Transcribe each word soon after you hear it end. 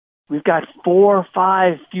we've got 4 or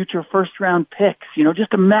 5 future first-round picks.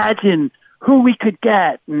 Just imagine who we could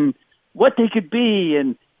get and what they could be.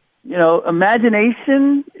 And,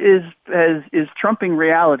 imagination is trumping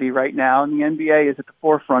reality right now, and the NBA is at the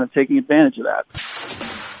forefront of taking advantage of that.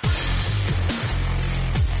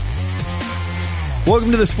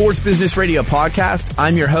 Welcome to the Sports Business Radio Podcast.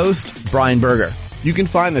 I'm your host, Brian Berger. You can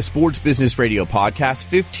find the Sports Business Radio Podcast,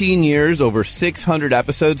 15 years, over 600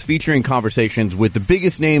 episodes featuring conversations with the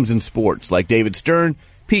biggest names in sports like David Stern,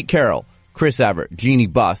 Pete Carroll, Chris Evert, Jeannie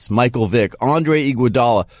Buss, Michael Vick, Andre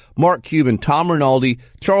Iguodala, Mark Cuban, Tom Rinaldi,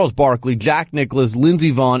 Charles Barkley, Jack Nicklaus,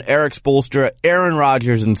 Lindsey Vonn, Eric Spoelstra, Aaron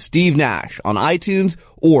Rodgers, and Steve Nash on iTunes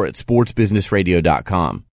or at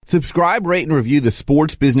sportsbusinessradio.com. Subscribe, rate, and review the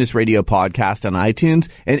Sports Business Radio Podcast on iTunes,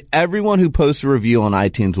 and everyone who posts a review on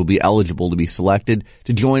iTunes will be eligible to be selected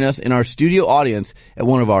to join us in our studio audience at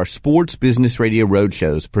one of our Sports Business Radio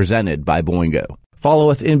roadshows presented by Boingo. Follow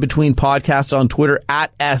us in between podcasts on Twitter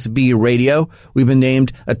at SB Radio. We've been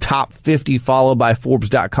named a top 50 follow by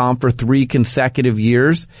Forbes.com for 3 consecutive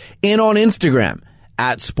years, and on Instagram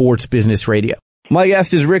at Sports Business Radio. My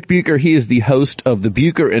guest is Rick Bucher. He is the host of the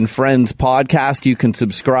Bucher and Friends podcast. You can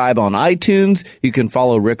subscribe on iTunes. You can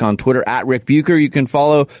follow Rick on Twitter at Rick Bucher. You can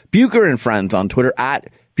follow Bucher and Friends on Twitter at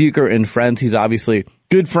Bucher and Friends. He's obviously a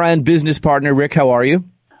good friend, business partner. Rick, how are you?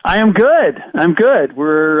 I am good.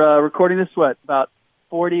 We're recording this, about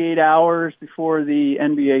 48 hours before the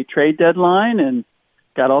NBA trade deadline, and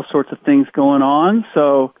got all sorts of things going on.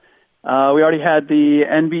 So we already had the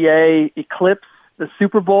NBA eclipse the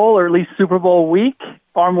Super Bowl, or at least Super Bowl week.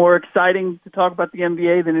 Far more exciting to talk about the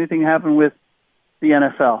NBA than anything happened with the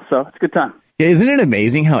NFL. So it's a good time. Yeah, isn't it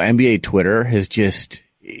amazing how NBA Twitter has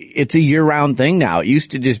it's a year-round thing now. It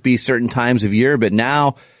used to just be certain times of year, but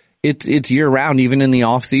now it's year-round, even in the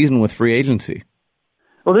off-season with free agency.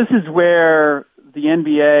 Well, this is where the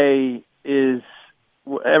NBA is,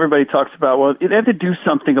 everybody talks about, they have to do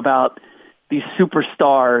something about these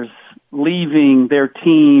superstars leaving their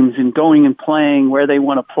teams and going and playing where they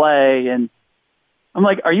want to play. And I'm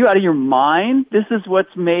like, are you out of your mind? This is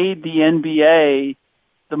what's made the NBA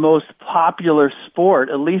the most popular sport,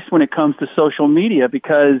 at least when it comes to social media,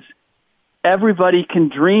 because everybody can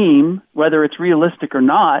dream, whether it's realistic or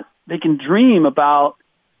not, they can dream about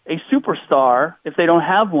a superstar, if they don't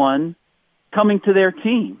have one, coming to their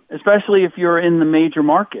team, especially if you're in the major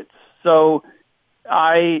markets. So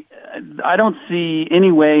I don't see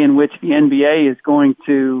any way in which the NBA is going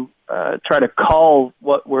to try to cull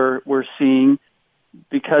what we're seeing,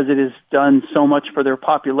 because it has done so much for their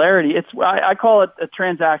popularity. I call it a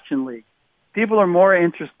transaction league. People are more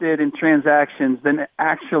interested in transactions than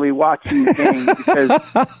actually watching the game, because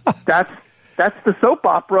that's the soap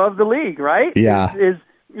opera of the league, right? Yeah.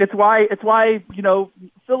 It's why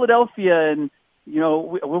Philadelphia and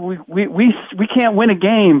we can't win a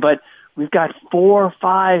game, but we've got 4 or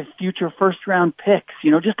 5 future first-round picks.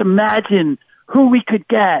 Just imagine who we could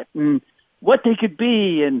get and what they could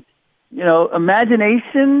be. And,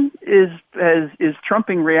 imagination is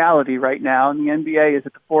trumping reality right now, and the NBA is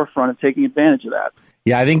at the forefront of taking advantage of that.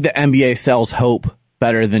 Yeah, I think the NBA sells hope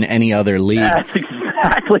better than any other league. That's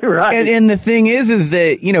exactly right. And the thing is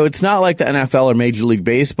that, it's not like the NFL or Major League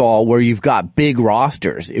Baseball where you've got big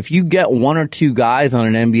rosters. If you get 1 or 2 guys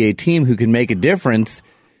on an NBA team who can make a difference,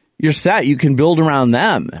 you're set. You can build around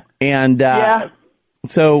them. And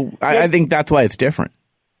so I think that's why it's different.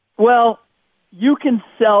 Well, you can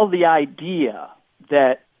sell the idea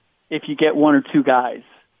that if you get 1 or 2 guys,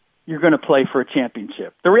 you're going to play for a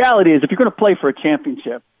championship. The reality is, if you're going to play for a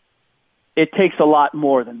championship, it takes a lot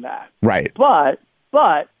more than that. Right. But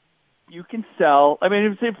you can sell. I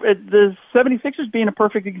mean, the 76ers being a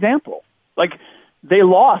perfect example. Like, they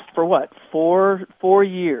lost for 4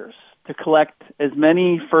 years to collect as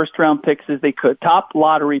many first-round picks as they could, top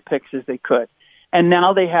lottery picks as they could. And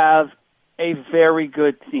now they have a very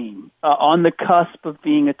good team on the cusp of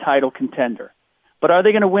being a title contender. But are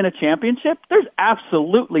they going to win a championship? There's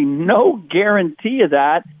absolutely no guarantee of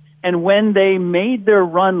that. And when they made their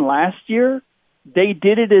run last year, they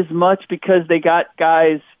did it as much because they got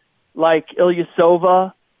guys like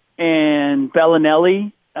Ilyasova and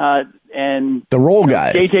Bellinelli and the role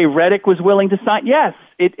guys. JJ Redick was willing to sign. Yes,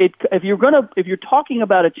 if you're talking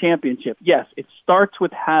about a championship, yes, it starts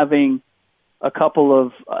with having a couple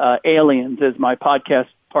of aliens, as my podcast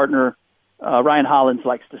partner Ryan Hollins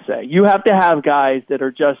likes to say. You have to have guys that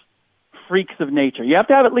are just freaks of nature. You have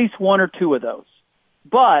to have at least 1 or 2 of those.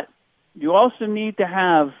 But you also need to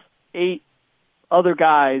have 8 other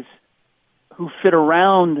guys who fit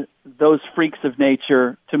around those freaks of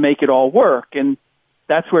nature to make it all work. And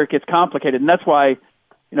that's where it gets complicated. And that's why,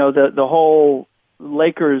 the whole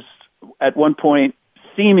Lakers at one point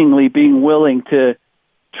seemingly being willing to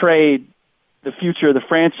trade the future of the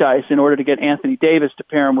franchise in order to get Anthony Davis to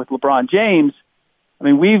pair him with LeBron James. I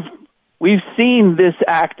mean, we've seen this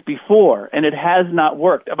act before, and it has not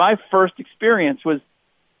worked. My first experience was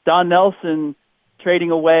Don Nelson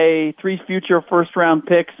trading away 3 future first-round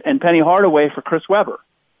picks and Penny Hardaway for Chris Webber.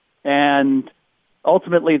 And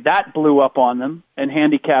ultimately that blew up on them and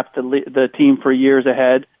handicapped the team for years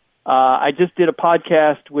ahead. I just did a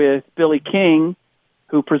podcast with Billy King,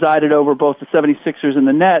 who presided over both the 76ers and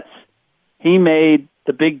the Nets. He made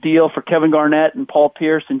the big deal for Kevin Garnett and Paul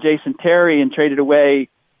Pierce and Jason Terry and traded away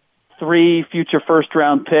 3 future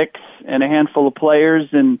first-round picks and a handful of players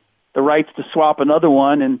and the rights to swap another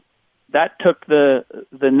one, and that took the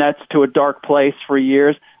Nets to a dark place for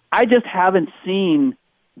years. I just haven't seen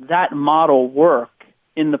that model work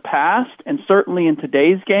in the past, and certainly in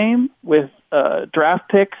today's game with draft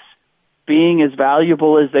picks being as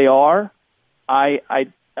valuable as they are.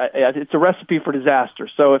 It's a recipe for disaster.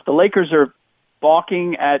 So if the Lakers are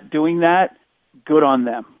balking at doing that, good on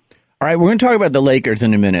them. All right, we're going to talk about the Lakers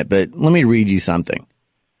in a minute, but let me read you something.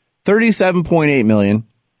 $37.8 million,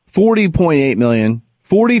 $40.8 million,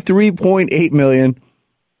 $43.8 million,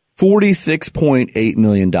 $46.8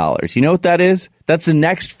 million. You know what that is? That's the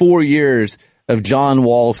next 4 years of John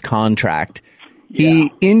Wall's contract.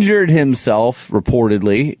 He injured himself,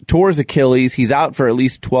 reportedly, tore his Achilles. He's out for at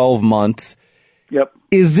least 12 months. Yep.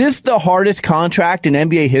 Is this the hardest contract in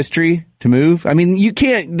NBA history to move? I mean, you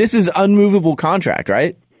can't, this is unmovable contract,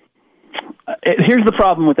 right? Here's the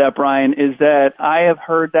problem with that, Brian, is that I have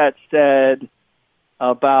heard that said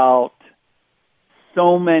about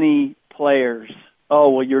so many players. Oh,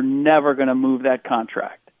 well, you're never going to move that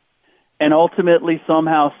contract. And ultimately,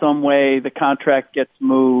 somehow, some way, the contract gets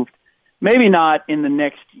moved. Maybe not in the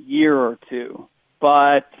next year or two,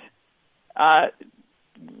 but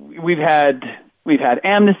we've had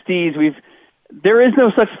amnesties. There is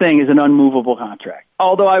no such thing as an unmovable contract.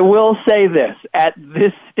 Although I will say this, at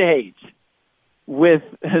this stage, with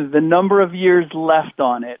the number of years left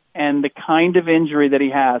on it and the kind of injury that he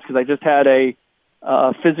has, because I just had a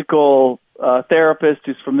physical therapist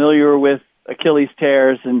who's familiar with Achilles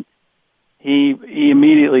tears, and he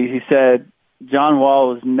immediately said, John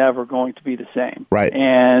Wall is never going to be the same. Right.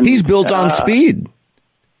 And he's built on speed.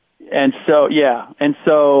 And so,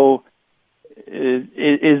 is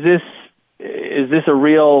this a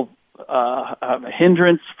real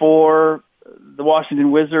hindrance for the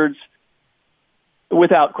Washington Wizards?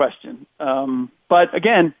 Without question. But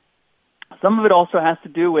again, some of it also has to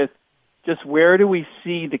do with just where do we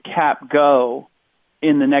see the cap go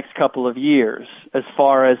in the next couple of years as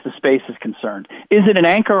far as the space is concerned. Is it an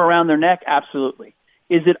anchor around their neck? Absolutely.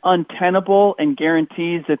 Is it untenable and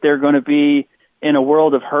guarantees that they're going to be in a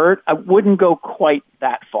world of hurt? I wouldn't go quite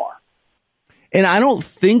that far. And I don't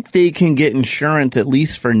think they can get insurance at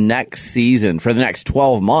least for next season, for the next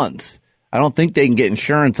 12 months. I don't think they can get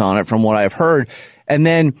insurance on it from what I've heard. And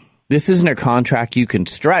then this isn't a contract you can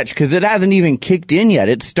stretch because it hasn't even kicked in yet.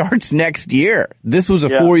 It starts next year. This was a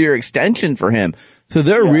 4-year extension for him. So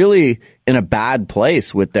they're really in a bad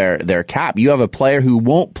place with their cap. You have a player who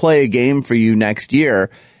won't play a game for you next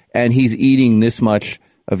year, and he's eating this much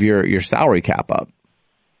of your salary cap up.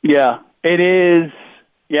 Yeah, it is.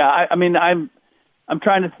 Yeah, I mean, I'm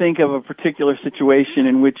trying to think of a particular situation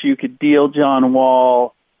in which you could deal John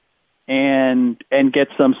Wall and get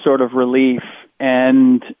some sort of relief,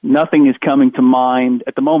 and nothing is coming to mind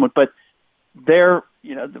at the moment. But the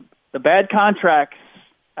bad contracts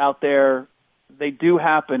out there, they do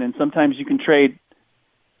happen, and sometimes you can trade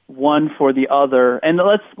one for the other. And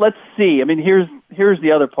let's see. I mean, here's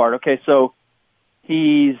the other part. Okay, so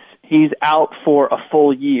he's out for a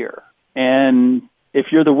full year, and if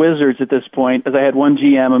you're the Wizards at this point, as I had one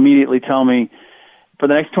GM immediately tell me, for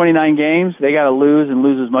the next 29 games, they got to lose and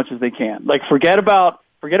lose as much as they can. Like, forget about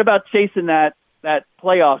chasing that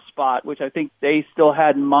playoff spot, which I think they still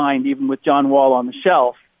had in mind, even with John Wall on the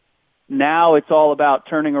shelf. Now it's all about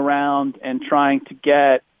turning around and trying to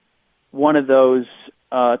get one of those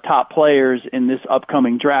top players in this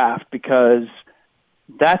upcoming draft, because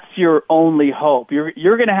that's your only hope.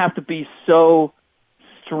 You're going to have to be so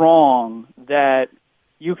strong that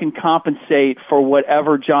you can compensate for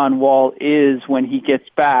whatever John Wall is when he gets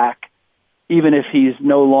back, even if he's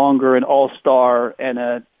no longer an all-star and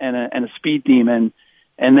a speed demon,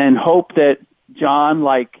 and then hope that John,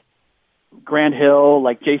 like Grant Hill,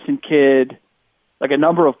 like Jason Kidd, like a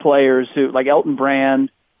number of players like Elton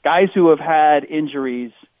Brand, guys who have had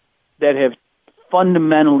injuries that have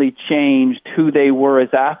fundamentally changed who they were as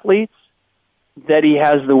athletes, that he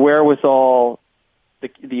has the wherewithal,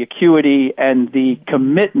 the acuity, and the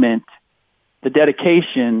commitment the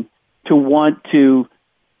dedication to want to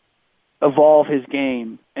evolve his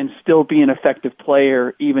game and still be an effective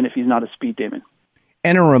player, even if he's not a speed demon.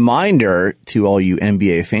 And a reminder to all you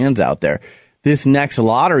NBA fans out there, this next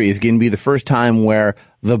lottery is going to be the first time where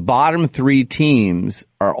the bottom 3 teams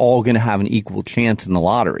are all going to have an equal chance in the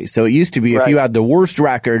lottery. So it used to be if you had the worst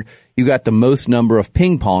record, you got the most number of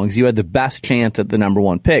ping pongs, you had the best chance at the number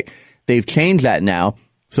 1 pick. They've changed that now.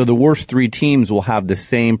 So the worst 3 teams will have the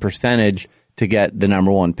same percentage to get the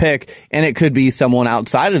number 1 pick. And it could be someone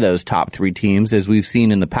outside of those top 3 teams, as we've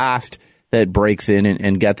seen in the past, that breaks in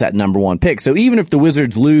and gets that number 1 pick. So even if the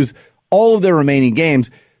Wizards lose all of their remaining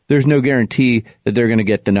games, there's no guarantee that they're going to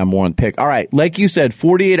get the number 1 pick. All right. Like you said,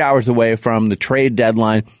 48 hours away from the trade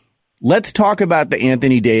deadline. Let's talk about the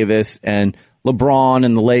Anthony Davis and LeBron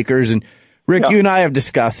and the Lakers. And Rick, you and I have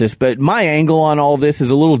discussed this, but my angle on all this is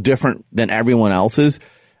a little different than everyone else's.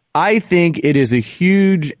 I think it is a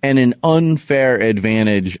huge and an unfair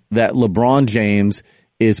advantage that LeBron James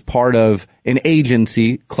is part of an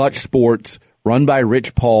agency, Clutch Sports, run by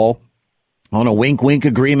Rich Paul, on a wink-wink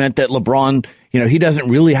agreement that LeBron, he doesn't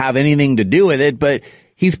really have anything to do with it, but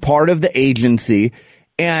he's part of the agency,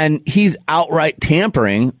 and he's outright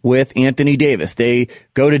tampering with Anthony Davis. They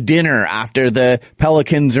go to dinner after the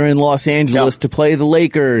Pelicans are in Los Angeles to play the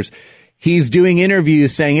Lakers. He's doing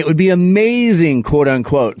interviews saying it would be amazing, quote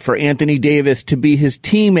unquote, for Anthony Davis to be his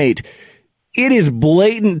teammate. It is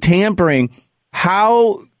blatant tampering.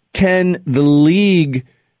 How can the league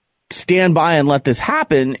stand by and let this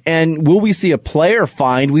happen? And will we see a player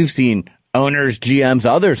fined? We've seen owners, GMs,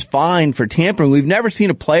 others fined for tampering. We've never seen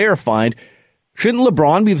a player fined. Shouldn't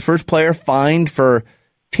LeBron be the first player fined for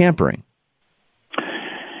tampering?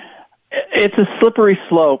 It's a slippery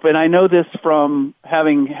slope, and I know this from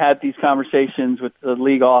having had these conversations with the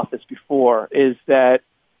league office before, is that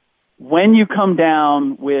when you come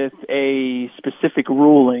down with a specific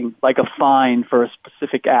ruling, like a fine for a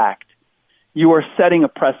specific act, you are setting a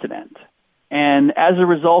precedent. And as a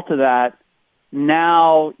result of that,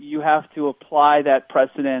 now you have to apply that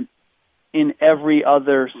precedent in every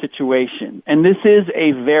other situation. And this is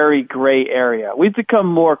a very gray area. We've become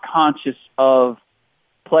more conscious of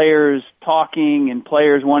players talking and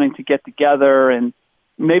players wanting to get together, and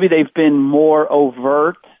maybe they've been more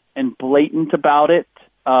overt and blatant about it.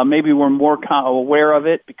 Maybe we're more aware of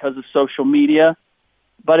it because of social media.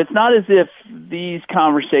 But it's not as if these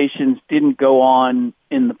conversations didn't go on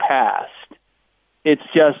in the past. It's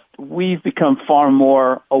just we've become far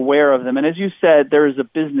more aware of them. And as you said, there is a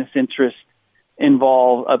business interest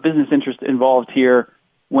involved here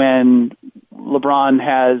when LeBron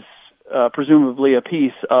has presumably a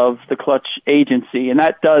piece of the Clutch agency. And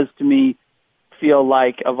that does, to me, feel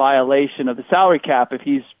like a violation of the salary cap if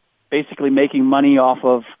he's basically making money off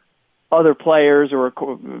of other players or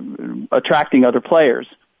attracting other players.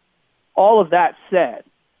 All of that said,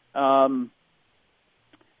 I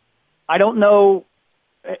don't know.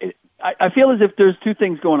 I feel as if there's 2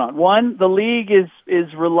 things going on. One, the league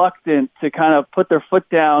is reluctant to kind of put their foot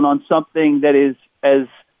down on something that is as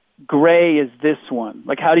gray as this one.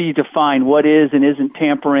 Like, how do you define what is and isn't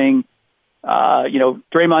tampering?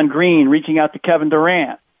 Draymond Green reaching out to Kevin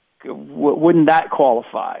Durant. Wouldn't that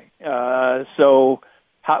qualify? Where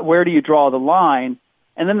do you draw the line?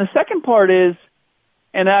 And then the second part is,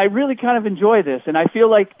 and I really kind of enjoy this, and I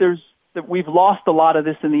feel like that we've lost a lot of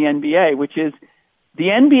this in the NBA, which is the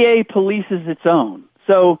NBA polices its own.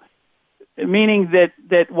 So, meaning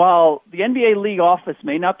that while the NBA league office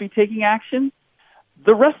may not be taking action,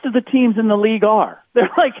 the rest of the teams in the league are. They're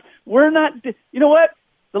like, we're not, you know what?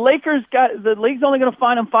 The league's only going to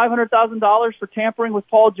fine them $500,000 for tampering with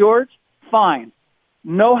Paul George. Fine.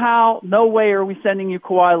 No how, no way are we sending you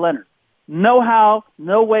Kawhi Leonard. No how,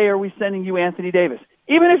 no way are we sending you Anthony Davis.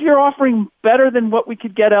 Even if you're offering better than what we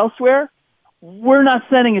could get elsewhere, we're not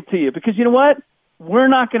sending it to you because you know what? We're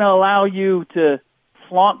not going to allow you to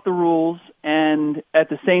flaunt the rules and at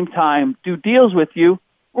the same time do deals with you.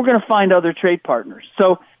 We're going to find other trade partners.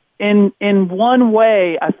 So in one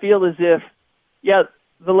way, I feel as if,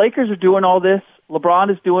 the Lakers are doing all this,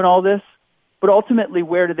 LeBron is doing all this, but ultimately,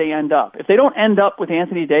 where do they end up? If they don't end up with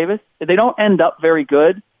Anthony Davis, if they don't end up very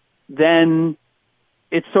good, then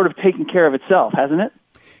it's sort of taken care of itself, hasn't it?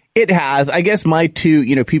 It has. I guess my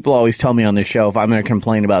 2, people always tell me on this show, if I'm going to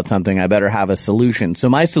complain about something, I better have a solution. So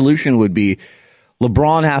my solution would be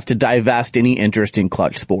LeBron has to divest any interest in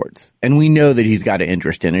Clutch Sports. And we know that he's got an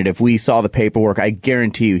interest in it. If we saw the paperwork, I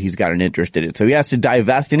guarantee you he's got an interest in it. So he has to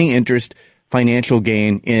divest any interest, financial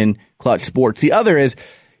gain in Clutch Sports. The other is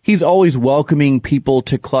he's always welcoming people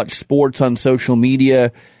to Clutch Sports on social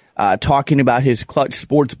media, talking about his Clutch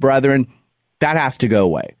Sports brethren. That has to go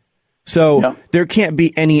away. So there can't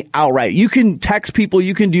be any outright. You can text people,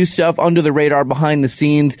 you can do stuff under the radar behind the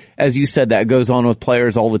scenes. As you said, that goes on with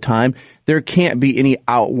players all the time. There can't be any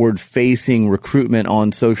outward facing recruitment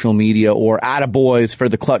on social media or attaboys for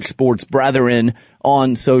the Clutch Sports brethren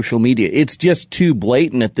on social media. It's just too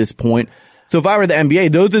blatant at this point. So if I were the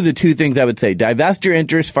NBA, those are the two things I would say. Divest your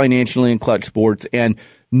interest financially in Clutch Sports and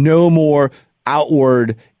no more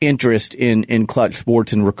outward interest in Clutch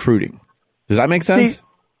Sports and recruiting. Does that make sense? See,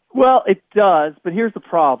 well, it does, but here's the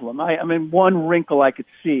problem. I mean, one wrinkle I could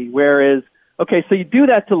see, whereas, okay, so you do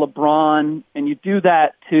that to LeBron and you do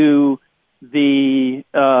that to the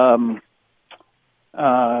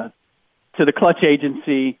Clutch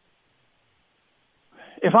agency.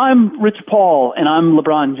 If I'm Rich Paul and I'm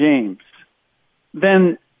LeBron James,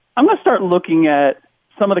 then I'm going to start looking at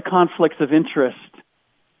some of the conflicts of interest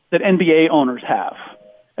that NBA owners have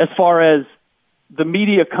as far as the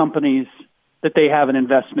media companies that they have an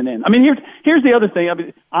investment in. I mean, here's the other thing. I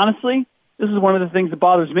mean, honestly, this is one of the things that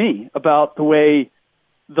bothers me about the way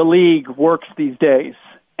the league works these days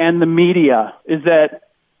and the media is that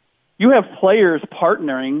you have players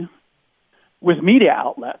partnering with media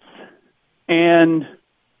outlets and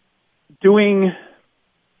doing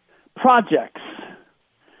projects,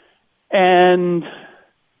 and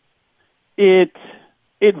it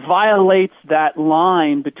violates that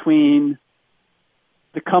line between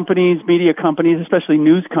the companies, media companies, especially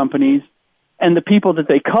news companies, and the people that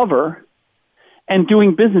they cover, and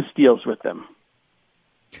doing business deals with them.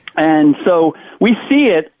 And so we see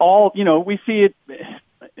it all, we see it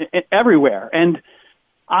everywhere. And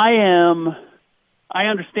I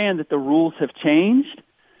understand that the rules have changed,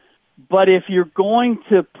 but if you're going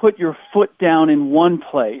to put your foot down in one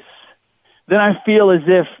place, then I feel as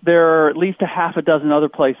if there are at least a half a dozen other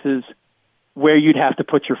places where you'd have to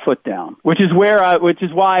put your foot down, which is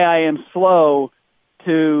why I am slow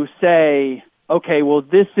to say, okay, well,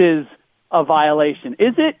 this is a violation.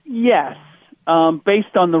 Is it? Yes,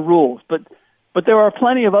 based on the rules, but there are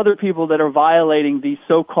plenty of other people that are violating these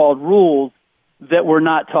so-called rules that we're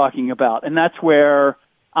not talking about, and that's where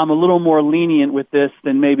I'm a little more lenient with this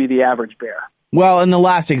than maybe the average bear. Well, in the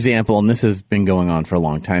last example, and this has been going on for a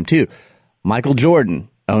long time too, Michael Jordan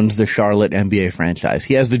owns the Charlotte NBA franchise.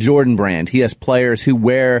 He has the Jordan brand. He has players who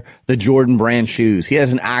wear the Jordan brand shoes. He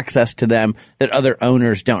has an access to them that other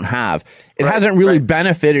owners don't have. It hasn't really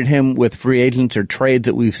benefited him with free agents or trades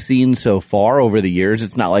that we've seen so far over the years.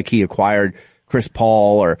 It's not like he acquired Chris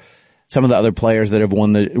Paul or some of the other players that have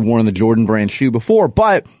worn the Jordan brand shoe before,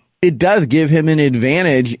 but it does give him an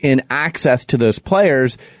advantage in access to those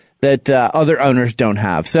players that other owners don't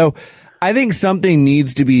have. So I think something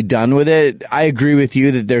needs to be done with it. I agree with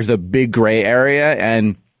you that there's a big gray area,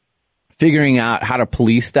 and figuring out how to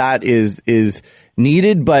police that is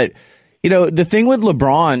needed. But, the thing with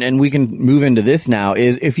LeBron, and we can move into this now,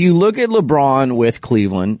 is if you look at LeBron with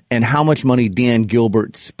Cleveland and how much money Dan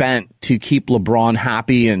Gilbert spent to keep LeBron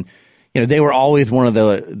happy, and, they were always one of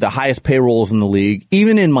the highest payrolls in the league.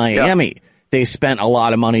 Even in Miami, they spent a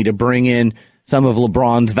lot of money to bring in some of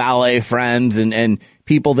LeBron's valet friends and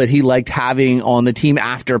people that he liked having on the team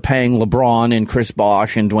after paying LeBron and Chris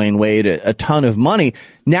Bosh and Dwayne Wade a ton of money.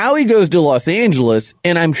 Now he goes to Los Angeles,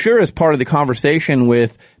 and I'm sure as part of the conversation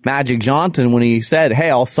with Magic Johnson when he said, hey,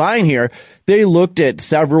 I'll sign here, they looked at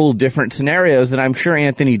several different scenarios, and I'm sure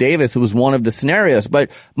Anthony Davis was one of the scenarios.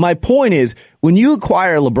 But my point is, when you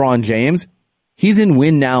acquire LeBron James, he's in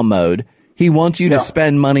win now mode. He wants you to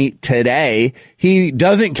spend money today. He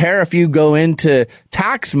doesn't care if you go into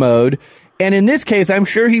tax mode. And in this case, I'm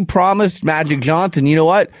sure he promised Magic Johnson, you know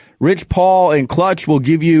what? Rich Paul and Clutch will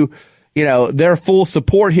give you, their full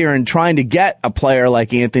support here in trying to get a player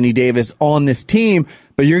like Anthony Davis on this team,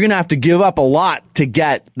 but you're going to have to give up a lot to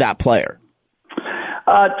get that player.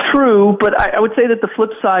 True, but I would say that the flip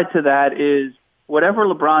side to that is whatever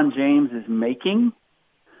LeBron James is making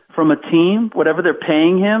from a team, whatever they're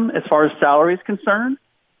paying him as far as salary is concerned,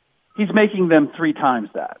 he's making them 3 times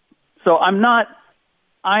that. So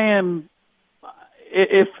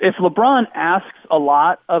if LeBron asks a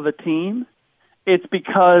lot of a team, it's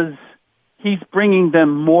because he's bringing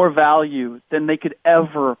them more value than they could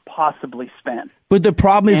ever possibly spend. But the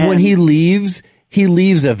problem is when he leaves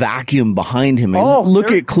a vacuum behind him. And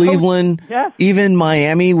look at Cleveland, even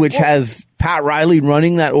Miami, which has Pat Riley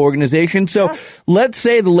running that organization. So let's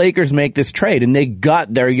say the Lakers make this trade and they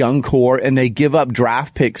gut their young core and they give up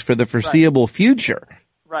draft picks for the foreseeable future.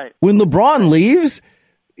 Right. When LeBron leaves,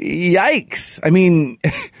 yikes. I mean,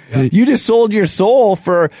 you just sold your soul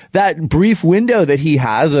for that brief window that he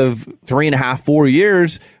has of 3.5, 4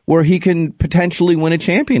 years where he can potentially win a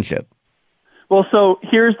championship. Well, so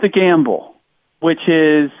here's the gamble, which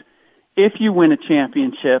is if you win a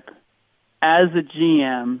championship as a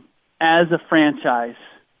GM, as a franchise,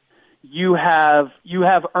 you have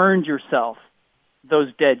earned yourself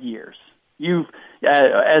those dead years. You've,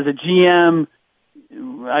 as a GM,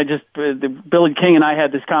 Billy King and I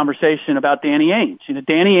had this conversation about Danny Ainge. You know,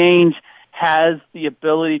 Danny Ainge has the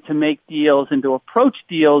ability to make deals and to approach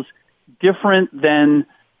deals different than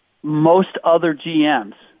most other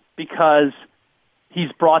GMs because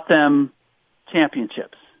he's brought them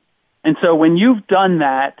championships. And so when you've done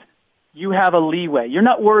that, you have a leeway. You're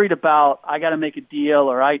not worried about, I got to make a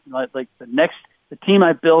deal, or the team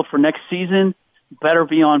I build for next season better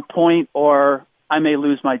be on point or I may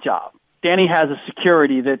lose my job. Danny has a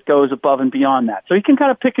security that goes above and beyond that. So he can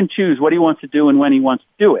kind of pick and choose what he wants to do and when he wants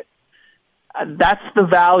to do it. That's the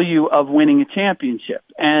value of winning a championship.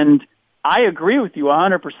 And I agree with you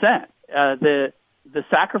 100%. The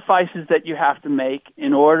sacrifices that you have to make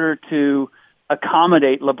in order to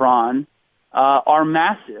accommodate LeBron are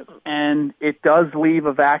massive, and it does leave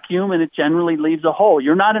a vacuum, and it generally leaves a hole.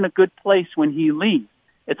 You're not in a good place when he leaves.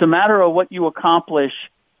 It's a matter of what you accomplish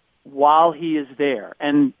while he is there.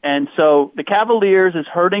 And so the Cavaliers, as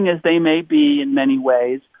hurting as they may be in many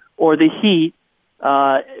ways, or the Heat,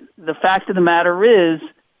 the fact of the matter is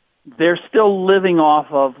they're still living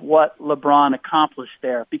off of what LeBron accomplished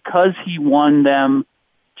there because he won them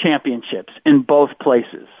championships in both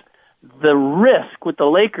places. The risk with the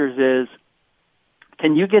Lakers is,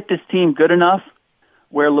 can you get this team good enough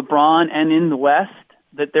where LeBron and in the West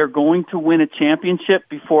that they're going to win a championship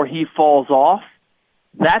before he falls off?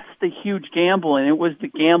 That's the huge gamble, and it was the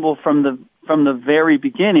gamble from the very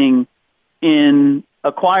beginning in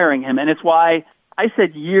acquiring him. And it's why I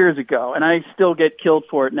said years ago, and I still get killed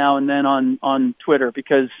for it now and then on Twitter,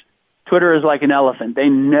 because Twitter is like an elephant. They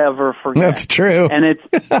never forget. That's true. And it's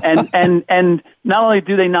and not only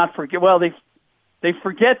do they not forget, well, they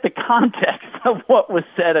forget the context of what was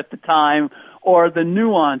said at the time or the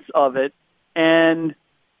nuance of it. And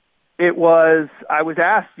I was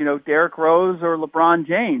asked, Derrick Rose or LeBron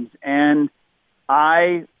James, and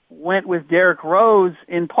I went with Derrick Rose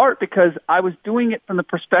in part because I was doing it from the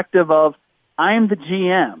perspective of I'm the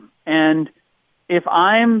GM, and if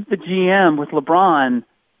I'm the GM with LeBron,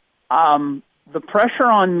 the pressure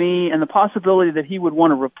on me and the possibility that he would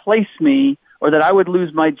want to replace me or that I would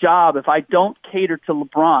lose my job if I don't cater to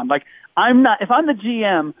LeBron. Like, if I'm the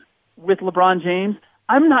GM with LeBron James,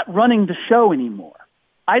 I'm not running the show anymore.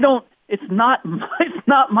 It's not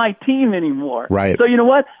my team anymore. Right. So you know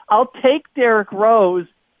what? I'll take Derrick Rose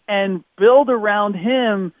and build around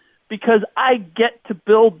him because I get to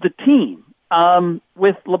build the team.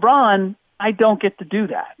 With LeBron, I don't get to do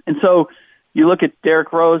that. And so you look at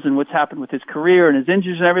Derrick Rose and what's happened with his career and his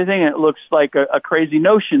injuries and everything, and it looks like a crazy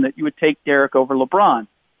notion that you would take Derrick over LeBron.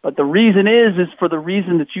 But the reason is for the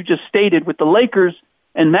reason that you just stated with the Lakers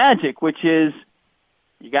and Magic, which is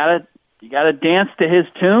you gotta dance to his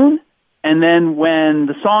tune, and then when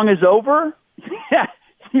the song is over,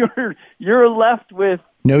 you're left with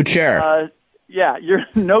no chair. You're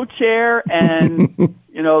no chair and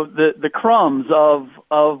the crumbs of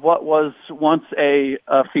what was once a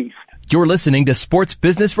feast. You're listening to Sports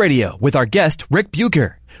Business Radio with our guest, Rick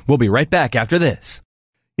Bucher. We'll be right back after this.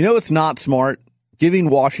 It's not smart giving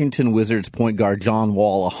Washington Wizards point guard John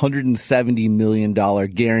Wall a $170 million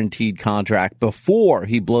guaranteed contract before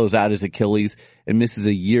he blows out his Achilles and misses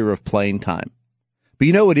a year of playing time.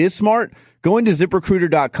 But what is smart? Going to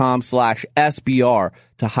ZipRecruiter.com/SBR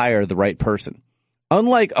to hire the right person.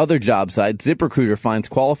 Unlike other job sites, ZipRecruiter finds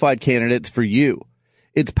qualified candidates for you.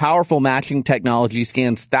 Its powerful matching technology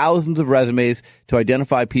scans thousands of resumes to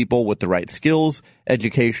identify people with the right skills,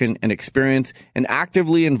 education, and experience, and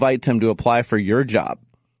actively invites them to apply for your job.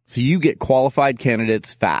 So you get qualified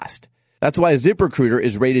candidates fast. That's why ZipRecruiter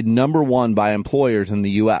is rated #1 by employers in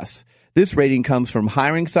the U.S. This rating comes from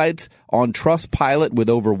hiring sites on Trustpilot with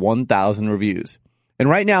over 1,000 reviews. And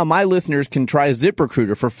right now, my listeners can try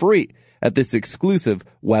ZipRecruiter for free at this exclusive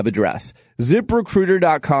web address,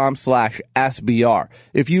 ZipRecruiter.com/SBR.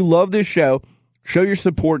 If you love this show, show your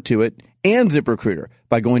support to it and ZipRecruiter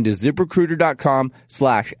by going to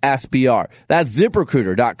ZipRecruiter.com/SBR. That's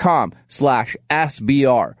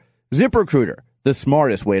ZipRecruiter.com/SBR. ZipRecruiter, the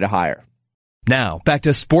smartest way to hire. Now, back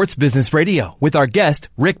to Sports Business Radio with our guest,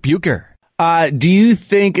 Rick Bucher. Do you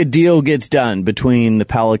think a deal gets done between the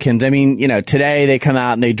Pelicans? I mean, today they come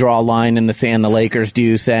out and they draw a line in the sand, the Lakers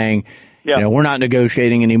do, saying, we're not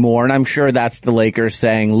negotiating anymore. And I'm sure that's the Lakers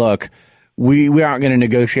saying, look, we aren't going to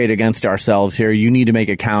negotiate against ourselves here. You need to make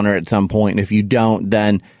a counter at some point. And if you don't,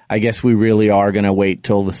 then I guess we really are going to wait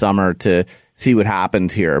till the summer to see what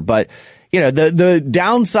happens here. But, the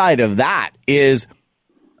downside of that is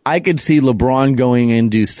I could see LeBron going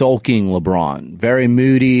into sulking LeBron. Very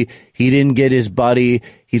moody. He didn't get his buddy.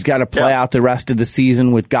 He's got to play out the rest of the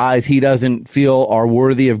season with guys he doesn't feel are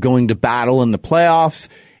worthy of going to battle in the playoffs.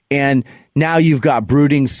 And now you've got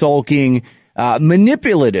brooding, sulking,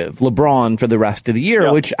 manipulative LeBron for the rest of the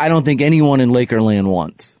year, which I don't think anyone in Lakerland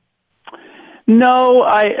wants. No,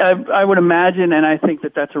 I would imagine, and I think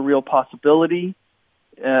that that's a real possibility.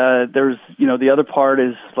 There's, the other part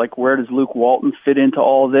is like, where does Luke Walton fit into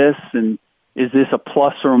all this? And is this a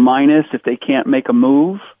plus or a minus if they can't make a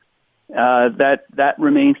move? That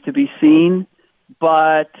remains to be seen.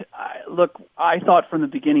 But look, I thought from the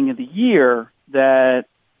beginning of the year that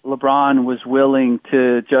LeBron was willing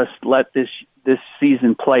to just let this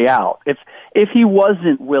season play out. If he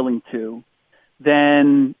wasn't willing to,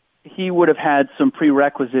 then he would have had some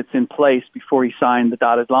prerequisites in place before he signed the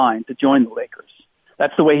dotted line to join the Lakers.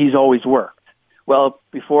 That's the way he's always worked. Well,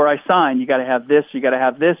 before I sign, you got to have this, you got to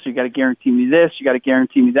have this, you got to guarantee me this, you got to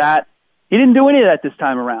guarantee me that. He didn't do any of that this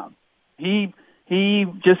time around. He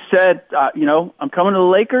just said, I'm coming to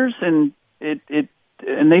the Lakers, and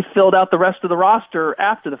and they filled out the rest of the roster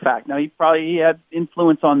after the fact. Now he had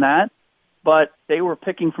influence on that, but they were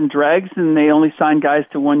picking from dregs, and they only signed guys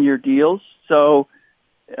to 1-year deals. So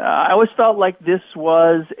I always felt like this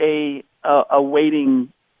was a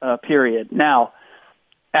waiting period. Now,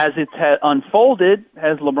 as it's unfolded,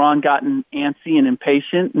 has LeBron gotten antsy and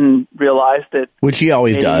impatient and realized that... Which he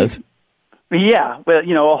always does. Yeah, but,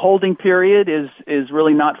 a holding period is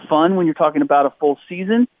really not fun when you're talking about a full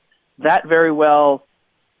season. That very well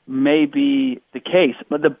may be the case.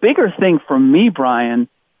 But the bigger thing for me, Brian,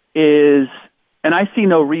 is, and I see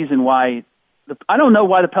no reason why, I don't know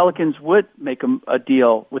why the Pelicans would make a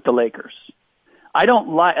deal with the Lakers. I don't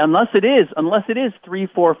like, unless it is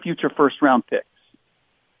 3-4 future first-round picks.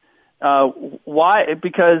 Why?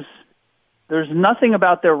 Because there's nothing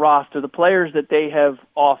about their roster, the players that they have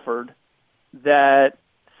offered, that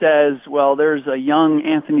says, well, there's a young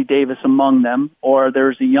Anthony Davis among them, or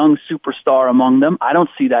there's a young superstar among them. I don't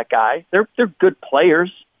see that guy. They're good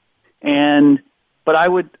players, but I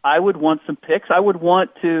would want some picks. I would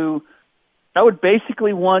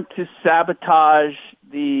basically want to sabotage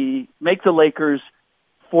make the Lakers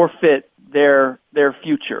forfeit their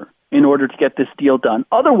future in order to get this deal done.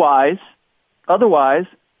 Otherwise,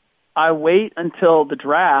 I wait until the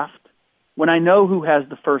draft when I know who has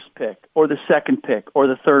the first pick or the second pick or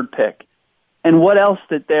the third pick and what else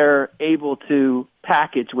that they're able to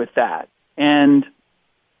package with that and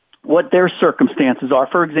what their circumstances are.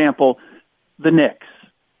 For example, the Knicks.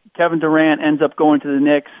 Kevin Durant ends up going to the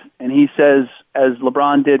Knicks, and he says, as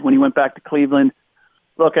LeBron did when he went back to Cleveland,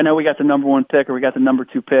 look, I know we got the number 1 pick or we got the number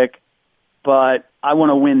 2 pick, but I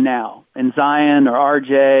want to win now. And Zion or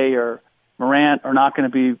RJ or Morant are not going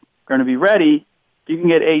to be ready. You can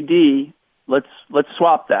get AD. Let's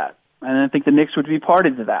swap that. And I think the Knicks would be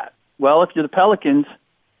party to that. Well, if you're the Pelicans,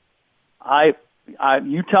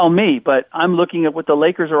 you tell me, but I'm looking at what the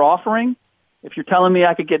Lakers are offering. If you're telling me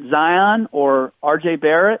I could get Zion or RJ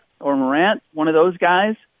Barrett or Morant, one of those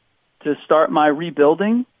guys, to start my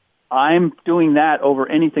rebuilding, I'm doing that over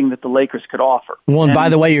anything that the Lakers could offer. Well, and by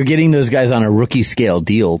the way, you're getting those guys on a rookie scale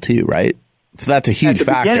deal too, right? So that's a huge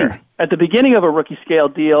factor. At the beginning of a rookie scale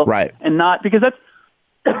deal, right? And not because that's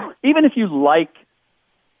even if you like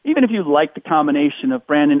the combination of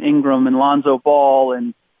Brandon Ingram and Lonzo Ball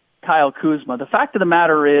and Kyle Kuzma, the fact of the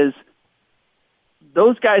matter is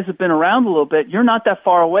those guys have been around a little bit. You're not that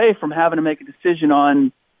far away from having to make a decision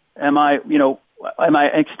on am I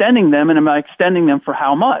extending them, and am I extending them for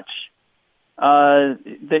how much?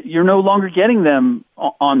 That you're no longer getting them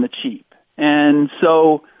on the cheap. And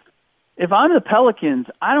so if I'm the Pelicans,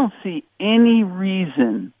 I don't see any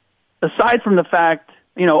reason, aside from the fact,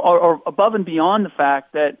 or above and beyond the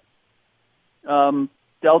fact that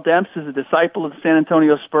Dell Demps is a disciple of the San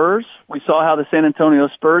Antonio Spurs. We saw how the San Antonio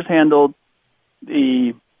Spurs handled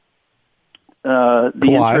the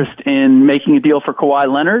interest in making a deal for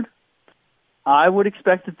Kawhi Leonard. I would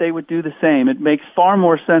expect that they would do the same. It makes far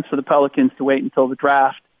more sense for the Pelicans to wait until the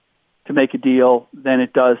draft to make a deal than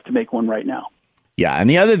it does to make one right now. Yeah, and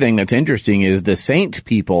the other thing that's interesting is the Saints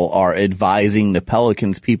people are advising the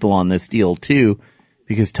Pelicans people on this deal too,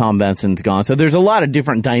 because Tom Benson's gone. So there's a lot of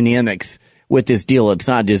different dynamics with this deal. It's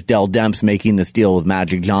not just Dell Demps making this deal with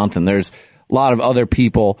Magic Johnson. There's a lot of other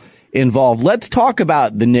people involved. Let's talk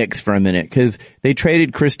about the Knicks for a minute, because they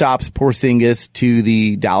traded Kristaps Porzingis to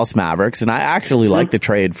the Dallas Mavericks, and I actually like the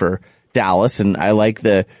trade for Dallas, and I like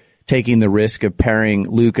taking the risk of pairing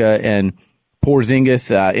Luka and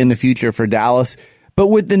Porzingis in the future for Dallas. But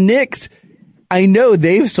with the Knicks, I know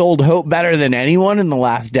they've sold hope better than anyone in the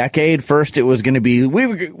last decade. First, it was going to be,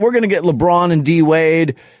 we're going to get LeBron and D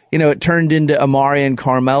Wade. You know, it turned into Amari and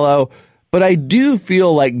Carmelo. But I do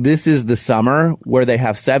feel like this is the summer where they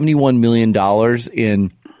have $71 million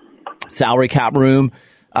in salary cap room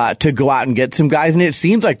to go out and get some guys. And it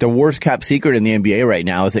seems like the worst kept secret in the NBA right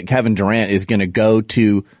now is that Kevin Durant is going to go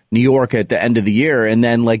to New York at the end of the year. And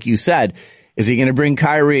then, like you said, is he going to bring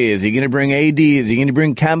Kyrie? Is he going to bring AD? Is he going to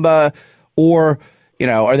bring Kemba? Or, you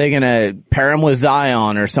know, are they going to pair him with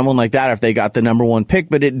Zion or someone like that if they got the number one pick?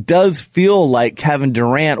 But it does feel like Kevin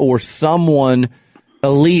Durant or someone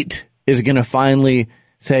elite is going to finally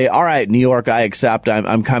say, all right, New York, I accept.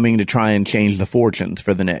 I'm coming to try and change the fortunes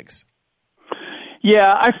for the Knicks.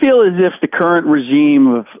 Yeah, I feel as if the current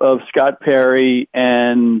regime of Scott Perry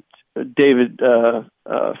and David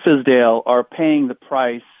Fizdale are paying the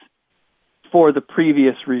price for the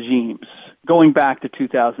previous regimes, going back to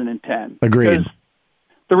 2010. Agreed. Because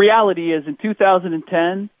the reality is, in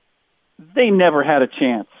 2010, they never had a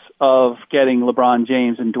chance of getting LeBron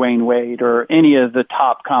James and Dwayne Wade or any of the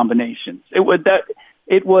top combinations. It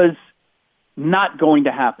was not going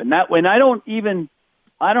to happen. That when I don't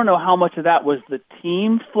know how much of that was the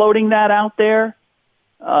team floating that out there,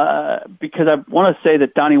 because I want to say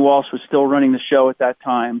that Donnie Walsh was still running the show at that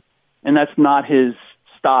time, and that's not his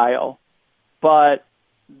style, but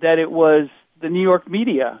that it was the New York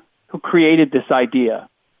media who created this idea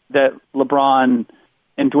that LeBron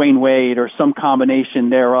and Dwayne Wade or some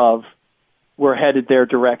combination thereof were headed their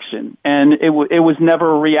direction. And it was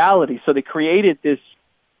never a reality. So they created this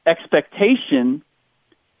expectation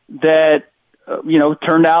that,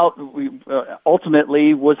 turned out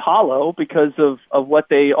ultimately was hollow because of what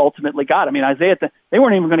they ultimately got. I mean, they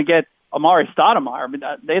weren't even going to get Amari Stoudemire. I mean,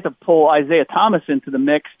 they had to pull Isaiah Thomas into the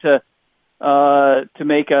mix to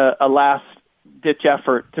make a last-ditch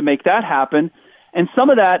effort to make that happen. And some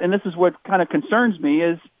of that, and this is what kind of concerns me,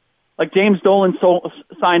 is like James Dolan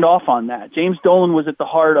signed off on that. James Dolan was at the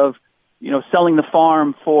heart of, selling the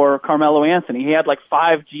farm for Carmelo Anthony. He had like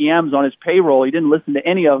 5 GMs on his payroll. He didn't listen to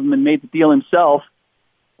any of them and made the deal himself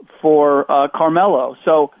for Carmelo.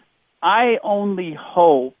 So I only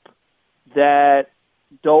hope that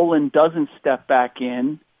Dolan doesn't step back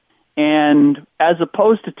in, and as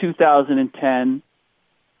opposed to 2010,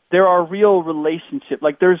 there are real relationships.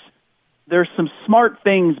 Like there's some smart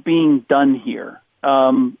things being done here.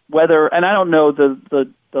 And I don't know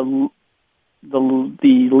the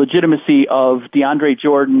legitimacy of DeAndre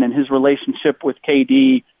Jordan and his relationship with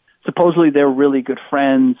KD. Supposedly they're really good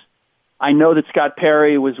friends. I know that Scott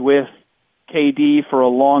Perry was with KD for a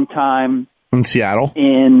long time in Seattle.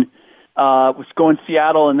 Was going to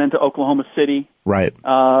Seattle and then to Oklahoma City. Right.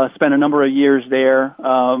 Spent a number of years there.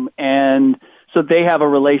 And so they have a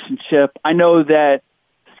relationship. I know that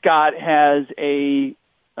Scott has a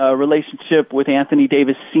relationship with Anthony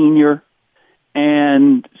Davis Sr.,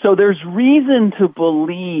 and so there's reason to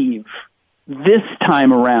believe this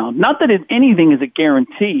time around. Not that anything is a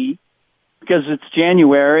guarantee, because it's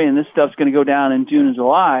January and this stuff's going to go down in June and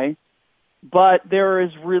July, but there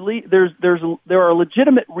are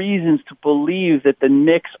legitimate reasons to believe that the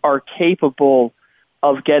Knicks are capable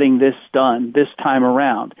of getting this done this time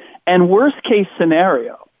around. And worst case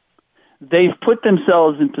scenario, they've put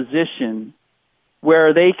themselves in position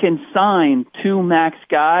where they can sign 2 max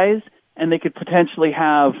guys and they could potentially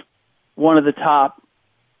have one of the top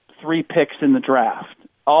 3 picks in the draft,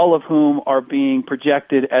 all of whom are being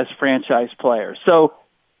projected as franchise players. So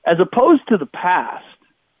as opposed to the past,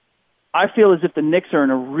 I feel as if the Knicks are in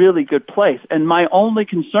a really good place. And my only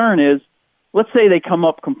concern is, let's say they come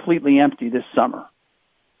up completely empty this summer.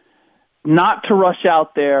 Not to rush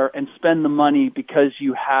out there and spend the money because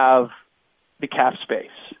you have the cap space.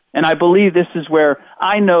 And I believe this is where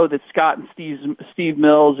I know that Scott and Steve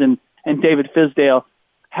Mills and David Fizdale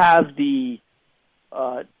have the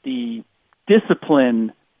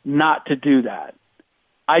discipline not to do that.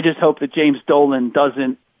 I just hope that James Dolan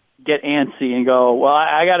doesn't get antsy and go, well,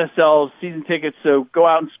 I got to sell season tickets, so go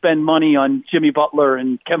out and spend money on Jimmy Butler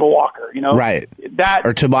and Kemba Walker, Right.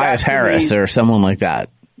 Or Tobias Harris or someone like that.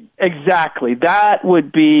 Exactly. That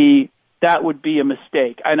would be a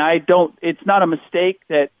mistake. And it's not a mistake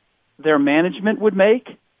that their management would make.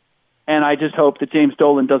 And I just hope that James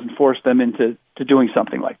Dolan doesn't force them into doing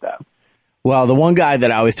something like that. Well, the one guy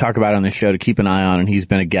that I always talk about on this show to keep an eye on, and he's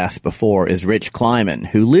been a guest before, is Rich Kleiman,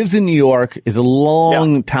 who lives in New York, is a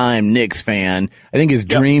long-time Knicks fan. I think his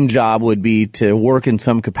dream job would be to work in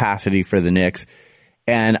some capacity for the Knicks.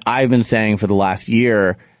 And I've been saying for the last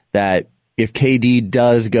year that if KD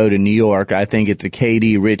does go to New York, I think it's a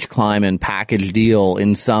KD Rich Kleiman package deal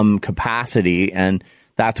in some capacity. And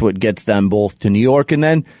that's what gets them both to New York. And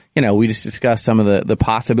then, we just discussed some of the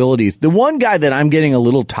possibilities. The one guy that I'm getting a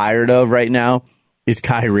little tired of right now is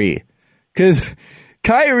Kyrie. Cause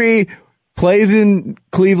Kyrie plays in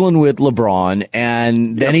Cleveland with LeBron,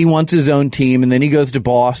 and then he wants his own team, and then he goes to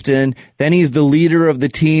Boston. Then he's the leader of the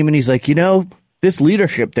team, and he's like, this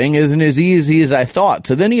leadership thing isn't as easy as I thought.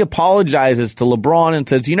 So then he apologizes to LeBron and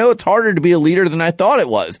says, it's harder to be a leader than I thought it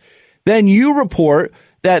was. Then you report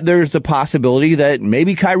that there's the possibility that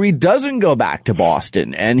maybe Kyrie doesn't go back to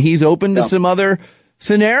Boston, and he's open to some other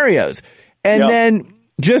scenarios. And then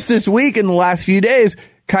just this week, in the last few days,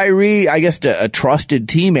 Kyrie, I guess a trusted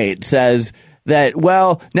teammate, says that,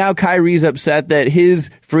 now Kyrie's upset that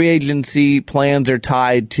his free agency plans are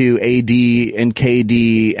tied to AD and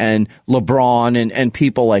KD and LeBron and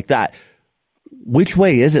people like that. Which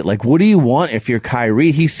way is it? Like, what do you want if you're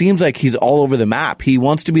Kyrie? He seems like he's all over the map. He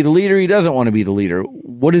wants to be the leader. He doesn't want to be the leader.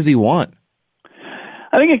 What does he want?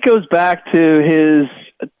 I think it goes back to his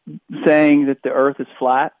saying that the earth is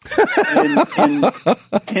flat.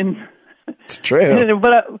 It's true.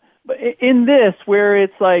 But in this, where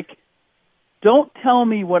it's like, don't tell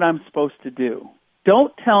me what I'm supposed to do.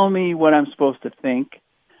 Don't tell me what I'm supposed to think.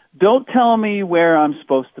 Don't tell me where I'm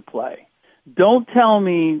supposed to play. Don't tell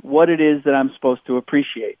me what it is that I'm supposed to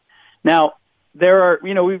appreciate. Now, there are,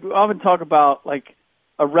 we often talk about like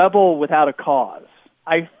a rebel without a cause.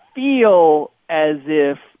 I feel as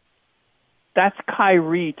if that's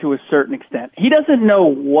Kyrie to a certain extent. He doesn't know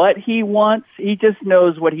what he wants. He just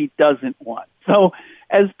knows what he doesn't want. So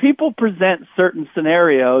as people present certain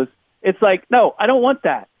scenarios, it's like, no, I don't want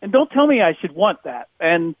that. And don't tell me I should want that.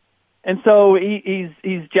 And so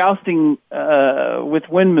he's jousting with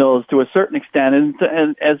windmills to a certain extent,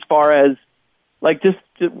 and as far as like just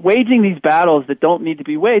waging these battles that don't need to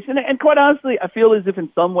be waged. And quite honestly, I feel as if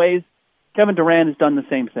in some ways Kevin Durant has done the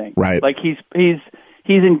same thing. Right. Like he's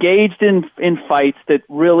engaged in fights that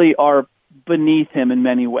really are beneath him in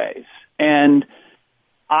many ways. And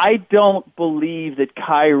I don't believe that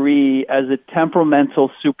Kyrie, as a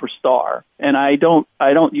temperamental superstar, and I don't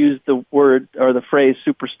use the word or the phrase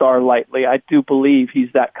superstar lightly. I do believe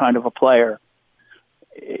he's that kind of a player.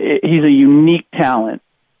 He's a unique talent.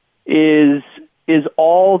 Is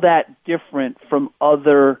all that different from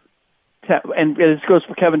other, and this goes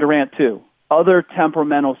for Kevin Durant too, other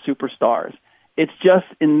temperamental superstars. It's just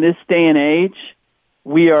in this day and age,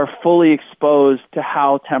 we are fully exposed to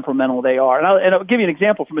how temperamental they are. And I'll give you an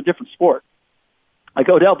example from a different sport. Like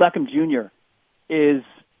Odell Beckham Jr. is,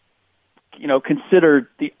 considered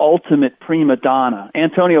the ultimate prima donna.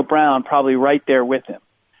 Antonio Brown probably right there with him.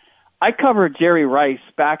 I covered Jerry Rice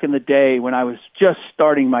back in the day when I was just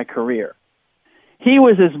starting my career. He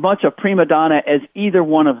was as much a prima donna as either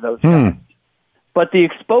one of those guys. But the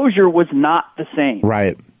exposure was not the same.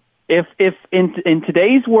 Right. If in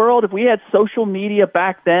today's world, if we had social media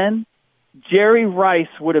back then, Jerry Rice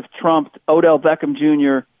would have trumped Odell Beckham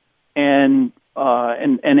Jr. and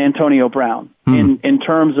Antonio Brown in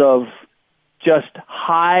terms of just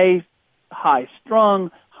high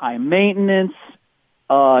strung, high maintenance,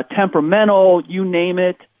 temperamental, you name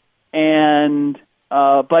it. And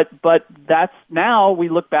but that's now we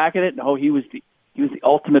look back at it and he was the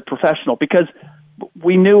ultimate professional because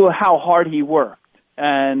we knew how hard he worked.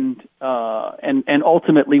 And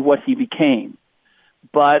ultimately what he became.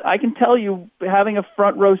 But I can tell you, having a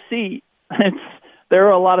front row seat, there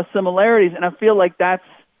are a lot of similarities, and I feel like that's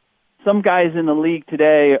some guys in the league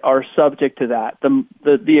today are subject to that.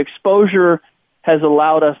 The exposure has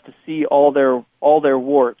allowed us to see all their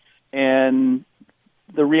warts, and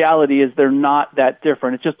the reality is they're not that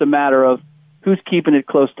different. It's just a matter of who's keeping it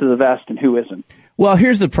close to the vest and who isn't. Well,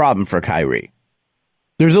 here's the problem for Kyrie.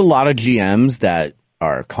 There's a lot of GMs that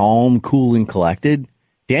are calm, cool, and collected.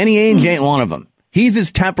 Danny Ainge ain't one of them. He's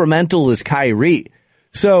as temperamental as Kyrie.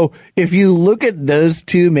 So if you look at those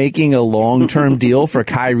two making a long-term deal for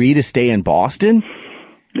Kyrie to stay in Boston,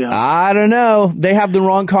 I don't know. They have the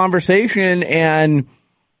wrong conversation. And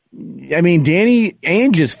I mean, Danny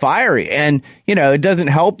Ainge is fiery. And, it doesn't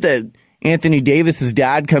help that Anthony Davis's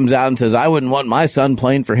dad comes out and says, I wouldn't want my son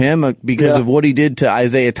playing for him because of what he did to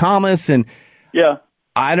Isaiah Thomas. And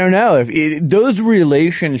I don't know if those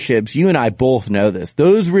relationships, you and I both know this,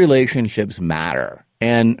 those relationships matter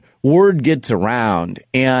and word gets around.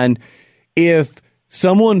 And if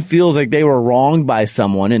someone feels like they were wronged by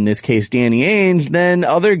someone, in this case, Danny Ainge, then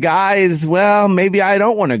other guys, maybe I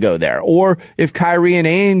don't want to go there. Or if Kyrie and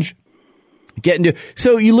Ainge get into,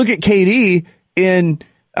 so you look at KD in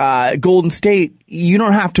Golden State, you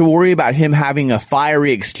don't have to worry about him having a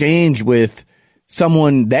fiery exchange with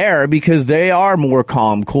someone there because they are more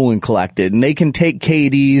calm, cool, and collected, and they can take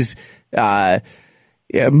KD's,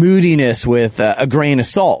 moodiness with a grain of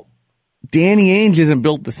salt. Danny Ainge isn't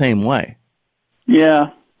built the same way.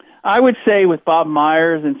 Yeah. I would say with Bob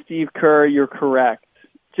Myers and Steve Kerr, you're correct.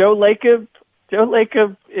 Joe Lacob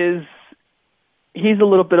he's a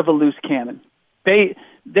little bit of a loose cannon.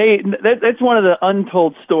 That's one of the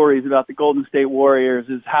untold stories about the Golden State Warriors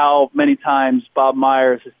is how many times Bob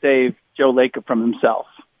Myers has saved Joe Lacob from himself.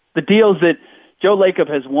 The deals that Joe Lacob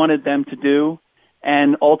has wanted them to do,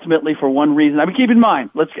 and ultimately for one reason. I mean, keep in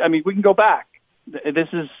mind, we can go back. This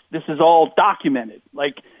is all documented.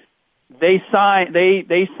 Like they signed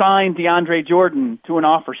DeAndre Jordan to an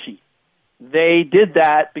offer sheet. They did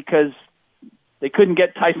that because they couldn't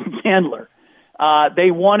get Tyson Chandler. They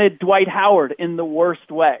wanted Dwight Howard in the worst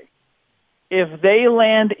way. If they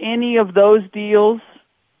land any of those deals,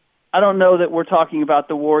 I don't know that we're talking about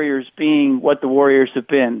the Warriors being what the Warriors have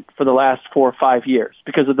been for the last 4 or 5 years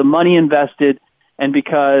because of the money invested and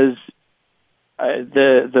because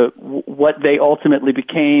what they ultimately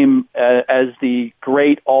became as the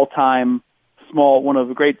great all-time one of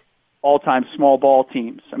the great all-time small ball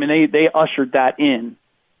teams. I mean, they ushered that in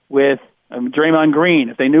with Draymond Green.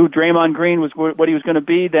 If they knew Draymond Green was what he was going to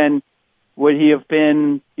be, then would he have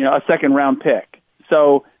been, a second-round pick?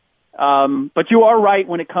 So, but you are right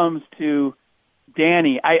when it comes to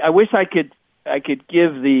Danny. I wish I could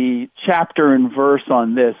give the chapter and verse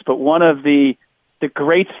on this, but one of the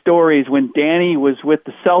great stories when Danny was with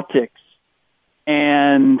the Celtics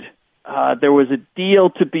and there was a deal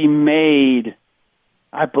to be made.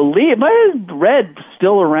 I believe Red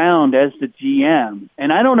still around as the GM,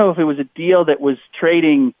 and I don't know if it was a deal that was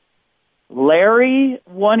trading Larry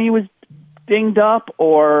when he was dinged up,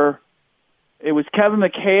 or it was Kevin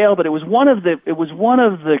McHale, but it was one of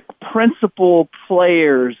the principal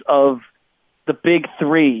players of the Big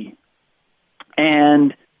Three,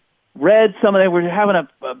 and Red. Some of them were having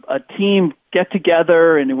a team get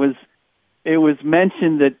together, and it was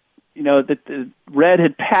mentioned that that the Red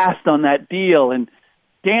had passed on that deal, and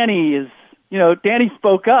Danny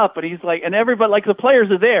spoke up, but he's like, and everybody, like the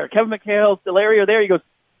players are there. Kevin McHale, Larry are there. He goes,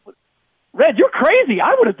 Red, you're crazy.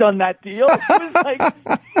 I would have done that deal. He was like,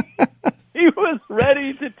 he was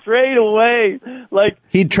ready to trade away. Like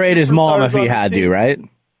he'd trade his mom if he had to, right?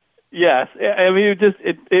 Yes. I mean,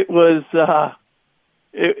 it was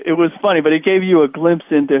funny, but it gave you a glimpse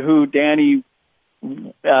into who Danny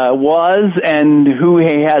was and who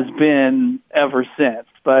he has been ever since.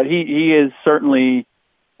 But he is certainly.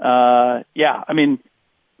 I mean,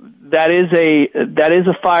 that is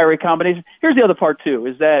a fiery combination. Here's the other part too,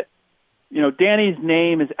 is that, Danny's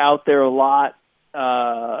name is out there a lot,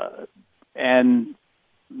 and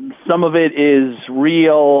some of it is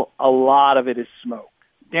real, a lot of it is smoke.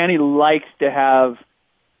 Danny likes to have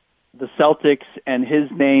the Celtics and his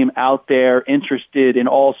name out there, interested in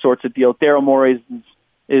all sorts of deals. Daryl Morey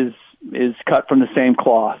is cut from the same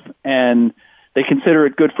cloth, and they consider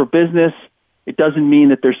it good for business. It doesn't mean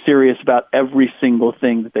that they're serious about every single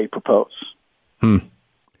thing that they propose.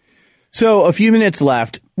 So a few minutes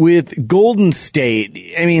left with Golden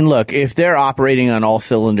State. I mean, look, if they're operating on all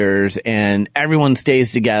cylinders and everyone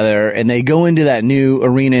stays together and they go into that new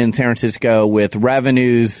arena in San Francisco with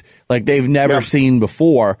revenues like they've never seen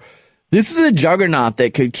before, this is a juggernaut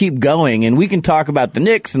that could keep going. And we can talk about the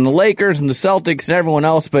Knicks and the Lakers and the Celtics and everyone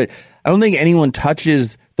else, but I don't think anyone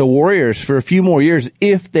touches the Warriors for a few more years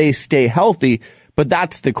if they stay healthy. But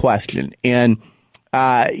that's the question. And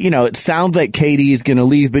it sounds like KD is going to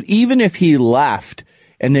leave, but even if he left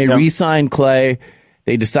and they re-sign Clay,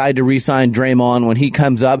 they decide to re-sign Draymond when he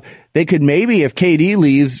comes up, they could maybe, if KD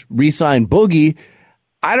leaves, re-sign Boogie.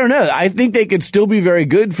 I don't know. I think they could still be very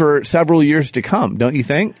good for several years to come. Don't you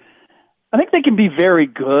think? I think they can be very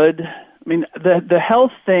good. I mean, the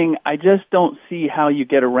health thing, I just don't see how you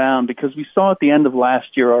get around because we saw at the end of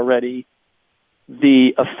last year already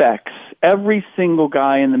the effects. Every single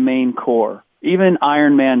guy in the main core, even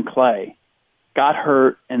Iron Man Clay, got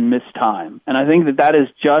hurt and missed time. And I think that is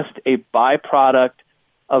just a byproduct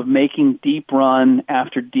of making deep run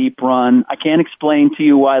after deep run. I can't explain to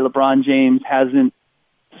you why LeBron James hasn't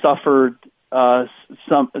suffered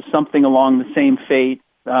something along the same fate.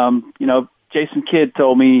 Jason Kidd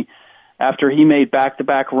told me after he made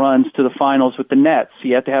back-to-back runs to the finals with the Nets,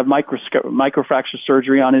 he had to have microfracture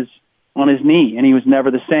surgery on his knee, and he was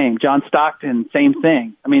never the same. John Stockton, same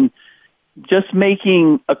thing. I mean, just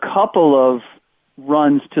making a couple of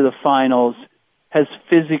runs to the finals has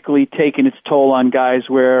physically taken its toll on guys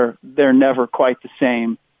where they're never quite the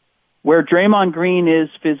same. Where Draymond Green is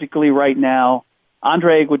physically right now,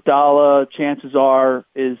 Andre Iguodala, chances are,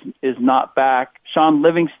 is not back. Sean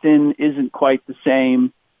Livingston isn't quite the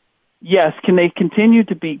same. yes, can they continue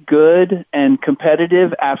to be good and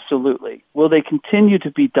competitive? Absolutely. Will they continue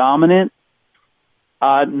to be dominant?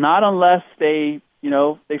 Not unless they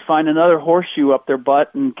find another horseshoe up their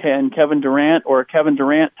butt and Kevin Durant or a Kevin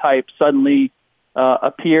Durant type suddenly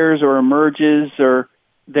appears or emerges, or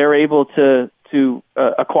they're able to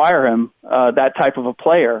acquire him, that type of a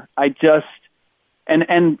player.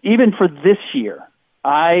 And even for this year,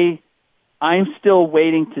 I'm still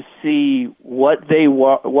waiting to see what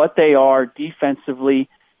they are defensively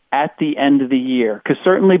at the end of the year. Because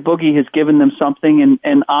certainly Boogie has given them something,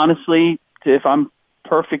 and honestly, if I'm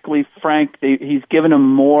perfectly frank, he's given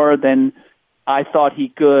them more than I thought he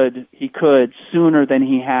could sooner than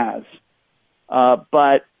he has.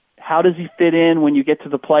 But how does he fit in when you get to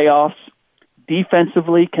the playoffs?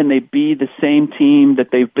 Defensively, can they be the same team that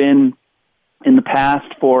they've been in the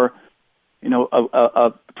past for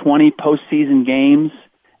 20 postseason games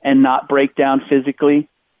and not break down physically?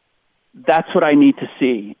 That's what I need to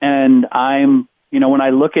see. And when I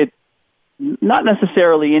look at not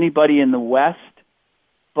necessarily anybody in the West,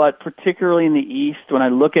 but particularly in the East, when I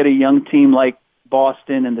look at a young team like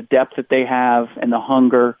Boston and the depth that they have and the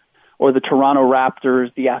hunger, or the Toronto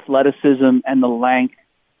Raptors, the athleticism and the length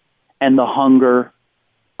and the hunger,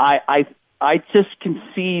 I just can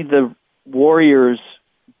see the Warriors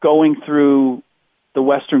going through the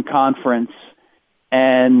Western Conference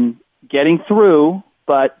and getting through,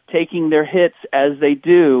 but taking their hits as they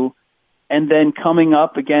do, and then coming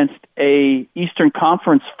up against a Eastern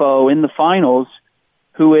Conference foe in the finals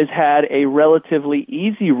who has had a relatively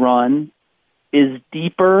easy run, is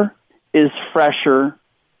deeper, is fresher,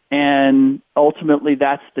 and ultimately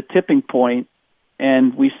that's the tipping point,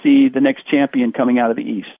 and we see the next champion coming out of the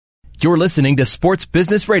East. You're listening to Sports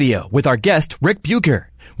Business Radio with our guest, Rick Bucher.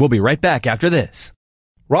 We'll be right back after this.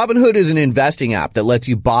 Robinhood is an investing app that lets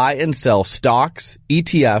you buy and sell stocks,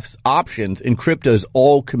 ETFs, options, and cryptos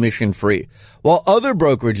all commission-free. While other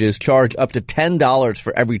brokerages charge up to $10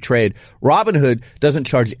 for every trade, Robinhood doesn't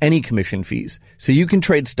charge any commission fees, so you can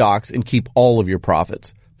trade stocks and keep all of your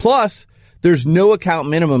profits. Plus, there's no account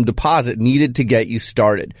minimum deposit needed to get you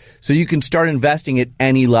started, so you can start investing at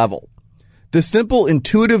any level. The simple,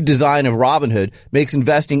 intuitive design of Robinhood makes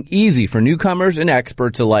investing easy for newcomers and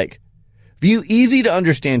experts alike. View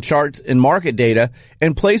easy-to-understand charts and market data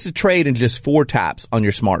and place a trade in just 4 taps on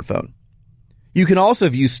your smartphone. You can also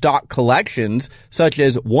view stock collections, such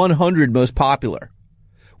as 100 most popular.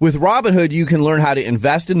 With Robinhood, you can learn how to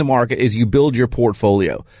invest in the market as you build your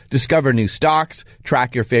portfolio, discover new stocks,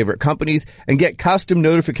 track your favorite companies, and get custom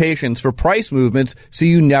notifications for price movements so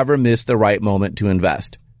you never miss the right moment to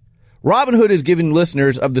invest. Robinhood is giving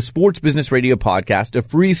listeners of the Sports Business Radio podcast a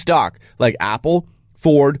free stock like Apple,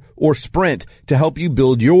 Ford, or Sprint to help you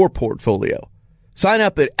build your portfolio. Sign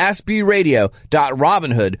up at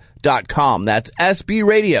sbradio.robinhood.com. That's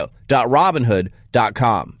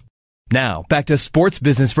sbradio.robinhood.com. Now, back to Sports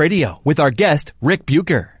Business Radio with our guest, Rick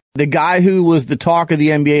Bucher. The guy who was the talk of the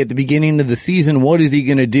NBA at the beginning of the season, what is he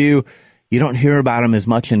going to do? You don't hear about him as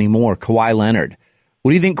much anymore. Kawhi Leonard. What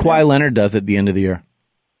do you think Kawhi Leonard does at the end of the year?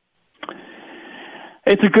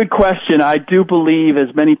 It's a good question. I do believe,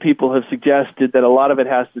 as many people have suggested, that a lot of it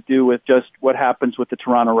has to do with just what happens with the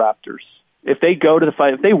Toronto Raptors. If they go to the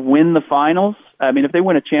fight, if they win the finals, if they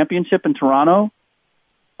win a championship in Toronto,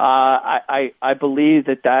 I believe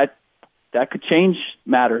that could change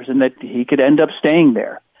matters and that he could end up staying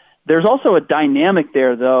there. There's also a dynamic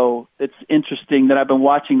there, though, that's interesting that I've been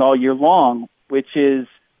watching all year long, which is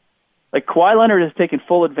like Kawhi Leonard has taken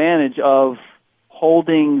full advantage of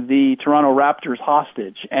holding the Toronto Raptors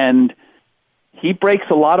hostage, and he breaks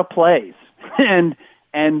a lot of plays.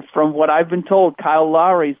 And from what I've been told, Kyle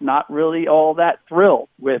Lowry's not really all that thrilled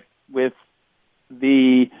with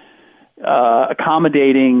the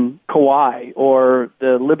accommodating Kawhi or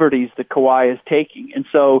the liberties that Kawhi is taking. And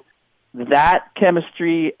so that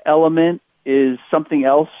chemistry element is something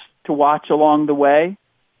else to watch along the way.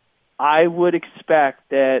 I would expect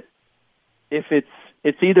that if it's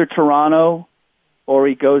either Toronto or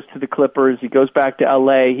he goes to the Clippers, he goes back to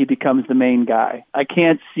LA, he becomes the main guy. I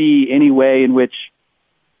can't see any way in which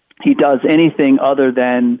he does anything other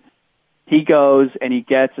than he goes and he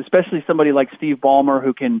gets, especially somebody like Steve Ballmer,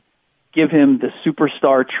 who can give him the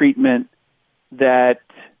superstar treatment that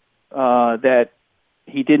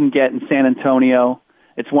he didn't get in San Antonio.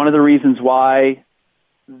 It's one of the reasons why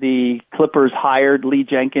the Clippers hired Lee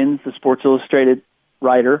Jenkins, the Sports Illustrated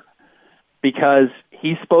writer, because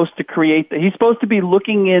he's supposed to be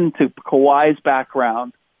looking into Kawhi's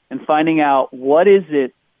background and finding out what is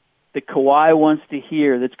it that Kawhi wants to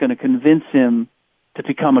hear that's going to convince him to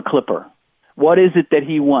become a Clipper. What is it that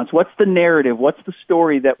he wants? What's the narrative? What's the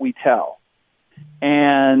story that we tell?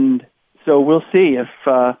 And so we'll see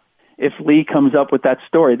if Lee comes up with that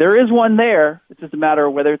story. There is one there. It's just a matter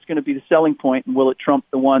of whether it's going to be the selling point, and will it trump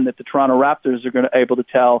the one that the Toronto Raptors are going to able to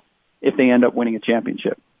tell if they end up winning a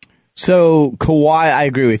championship. So Kawhi, I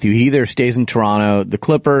agree with you. He either stays in Toronto. The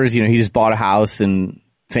Clippers, he just bought a house in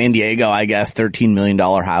San Diego, I guess, $13 million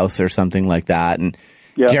house or something like that. And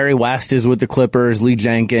Jerry West is with the Clippers, Lee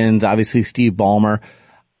Jenkins, obviously Steve Ballmer.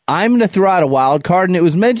 I'm going to throw out a wild card, and it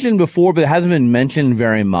was mentioned before, but it hasn't been mentioned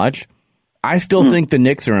very much. I still think the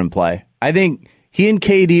Knicks are in play. I think he and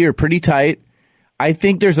KD are pretty tight. I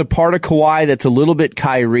think there's a part of Kawhi that's a little bit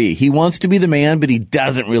Kyrie. He wants to be the man, but he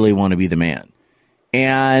doesn't really want to be the man.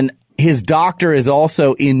 And his doctor is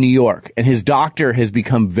also in New York, and his doctor has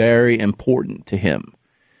become very important to him.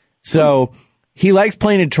 So he likes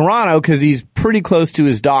playing in Toronto because he's pretty close to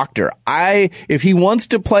his doctor. If he wants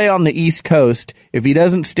to play on the East Coast, if he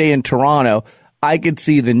doesn't stay in Toronto, I could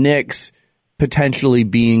see the Knicks potentially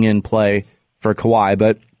being in play for Kawhi,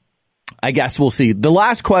 but I guess we'll see. The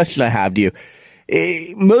last question I have to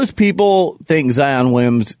you, most people think Zion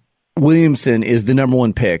Williamson is the number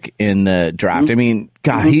one pick in the draft. I mean,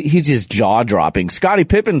 God, he's just jaw-dropping. Scottie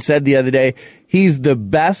Pippen said the other day he's the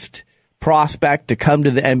best prospect to come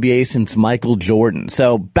to the NBA since Michael Jordan.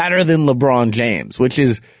 So better than LeBron James, which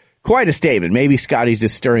is quite a statement. Maybe Scottie's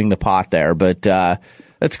just stirring the pot there, but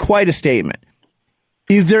that's quite a statement.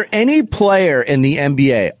 Is there any player in the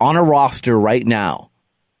NBA on a roster right now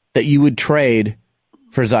that you would trade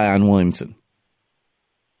for Zion Williamson?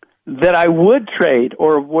 That I would trade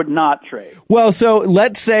or would not trade? Well, so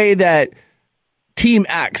let's say that Team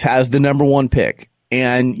X has the number one pick,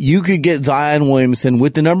 and you could get Zion Williamson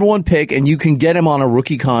with the number one pick, and you can get him on a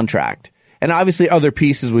rookie contract. And obviously other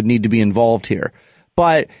pieces would need to be involved here.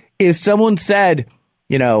 But if someone said,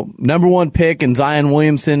 number one pick and Zion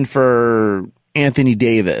Williamson for Anthony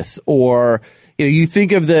Davis, or you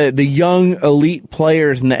think of the young elite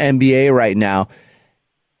players in the NBA right now,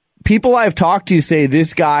 people I've talked to say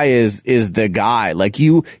this guy is the guy. Like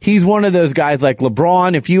he's one of those guys like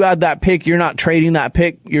LeBron. If you had that pick, you're not trading that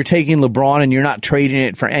pick. You're taking LeBron and you're not trading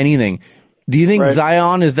it for anything. Do you think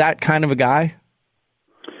Zion is that kind of a guy?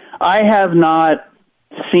 I have not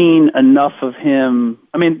seen enough of him.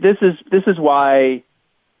 I mean, this is why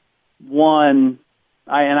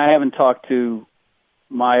I haven't talked to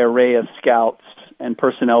my array of scouts and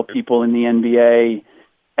personnel people in the NBA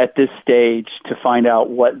at this stage to find out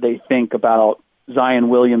what they think about Zion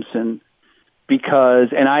Williamson, because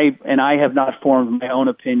I have not formed my own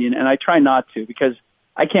opinion, and I try not to, because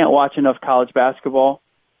I can't watch enough college basketball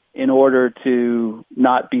in order to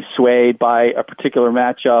not be swayed by a particular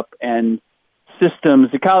matchup and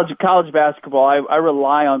systems. The college basketball, I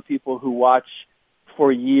rely on people who watch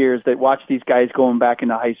for years, that watch these guys going back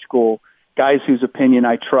into high school, guys whose opinion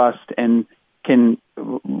I trust and can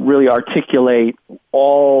really articulate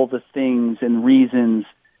all the things and reasons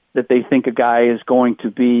that they think a guy is going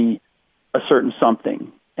to be a certain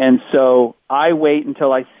something. And so I wait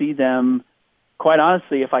until I see them, quite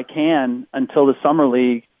honestly, if I can, until the summer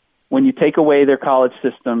league, when you take away their college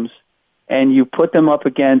systems and you put them up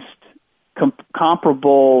against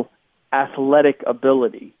comparable athletic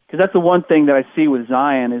ability. Because that's the one thing that I see with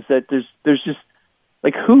Zion, is that there's just,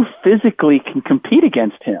 like, who physically can compete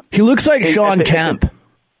against him? He looks like Sean Kemp.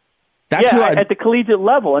 At the collegiate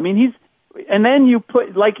level. I mean, and then you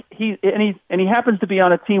put, like, he happens to be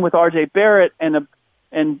on a team with R.J. Barrett and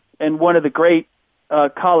one of the great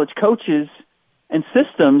college coaches and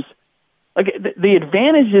systems. Like, the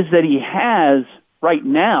advantages that he has right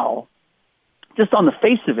now, just on the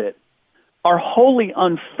face of it, are wholly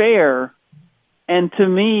unfair. And to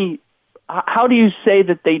me, how do you say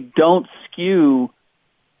that they don't skew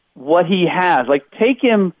what he has? Like, take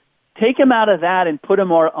him out of that and put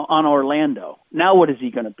him on Orlando. Now what is he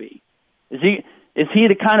going to be? Is he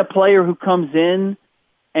the kind of player who comes in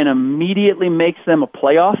and immediately makes them a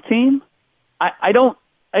playoff team? I don't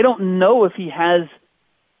know if he has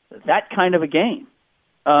that kind of a game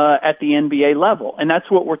at the NBA level. And that's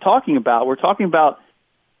what we're talking about. We're talking about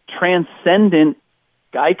transcendent.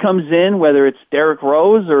 Guy comes in, whether it's Derrick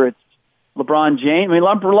Rose or it's LeBron James. I mean,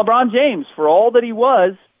 LeBron James, for all that he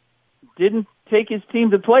was, didn't take his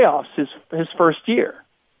team to the playoffs his first year.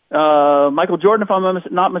 Michael Jordan, if I'm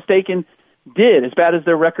not mistaken, did, as bad as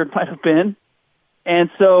their record might have been. And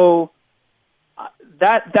so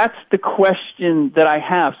that's the question that I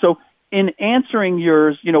have. So in answering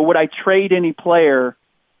yours, would I trade any player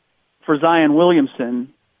for Zion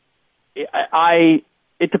Williamson?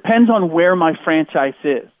 It depends on where my franchise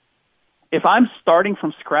is. If I'm starting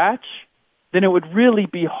from scratch, then it would really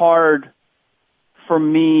be hard for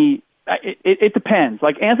me, it depends.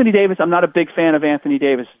 Like Anthony Davis, I'm not a big fan of Anthony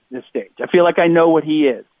Davis at this stage. I feel like I know what he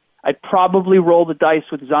is. I'd probably roll the dice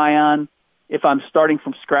with Zion if I'm starting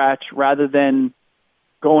from scratch rather than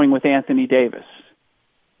going with Anthony Davis.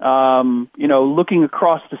 Looking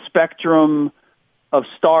across the spectrum of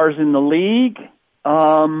stars in the league,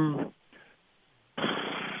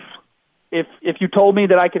 if you told me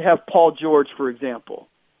that I could have Paul George, for example,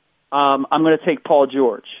 I'm going to take Paul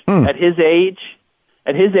George.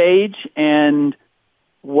 At his age and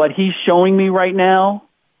what he's showing me right now,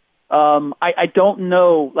 I don't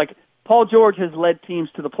know. Like, Paul George has led teams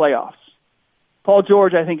to the playoffs. Paul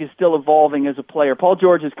George, I think, is still evolving as a player. Paul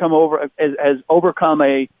George has has overcome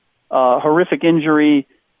a horrific injury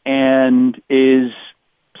and is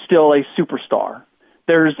still a superstar.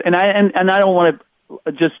 I don't want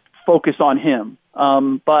to just focus on him,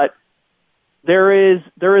 but there is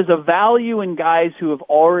a value in guys who have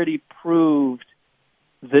already proved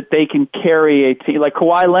that they can carry a team, like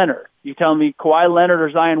Kawhi Leonard. You tell me Kawhi Leonard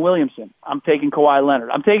or Zion Williamson, I'm taking Kawhi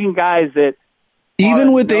Leonard. I'm taking guys that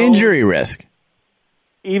even with the injury risk.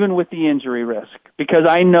 Even with the injury risk, because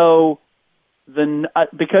I know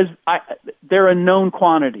they're a known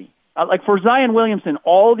quantity. Like for Zion Williamson,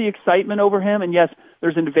 all the excitement over him, and yes,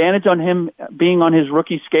 there's an advantage on him being on his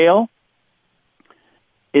rookie scale.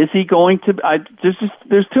 Is he going to?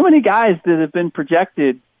 There's too many guys that have been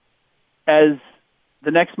projected as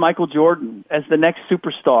the next Michael Jordan, as the next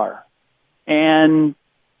superstar, and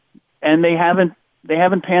they haven't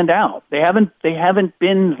panned out. They haven't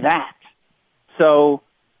been that. So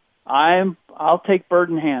I'll take bird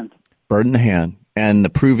in hand. Bird in the hand and the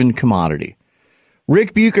proven commodity.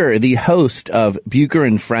 Rick Bucher, the host of Bucher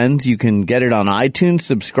and Friends. You can get it on iTunes.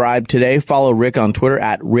 Subscribe today. Follow Rick on Twitter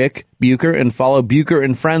at Rick Bucher and follow Bucher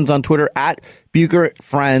and Friends on Twitter at Bucher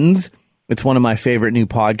Friends. It's one of my favorite new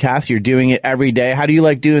podcasts. You're doing it every day. How do you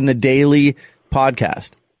like doing the daily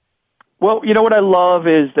podcast? Well, you know what I love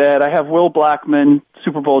is that I have Will Blackman,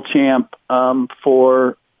 Super Bowl champ,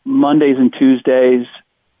 for Mondays and Tuesdays.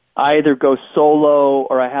 I either go solo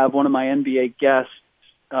or I have one of my NBA guests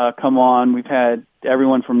come on. We've had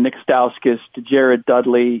everyone from Nick Stauskas to Jared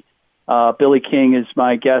Dudley. Billy King is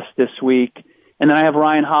my guest this week. And then I have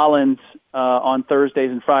Ryan Hollins on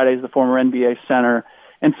Thursdays and Fridays, the former NBA center.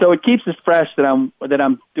 And so it keeps us fresh that I'm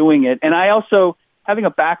doing it. And I also, having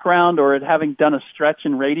a background or having done a stretch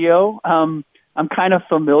in radio, I'm kind of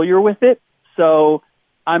familiar with it. So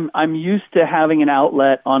I'm used to having an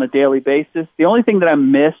outlet on a daily basis. The only thing that I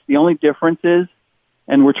miss, the only difference is,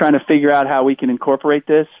 and we're trying to figure out how we can incorporate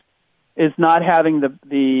this, is not having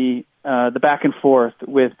the back and forth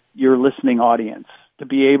with your listening audience to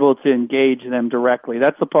be able to engage them directly.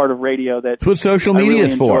 That's the part of radio that's what social media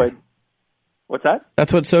is for. What's that?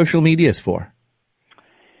 That's what social media is for.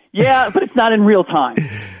 Yeah, but it's not in real time.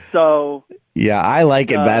 So yeah, I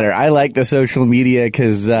like it better. I like the social media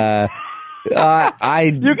because you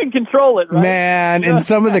can control it, right? Man, and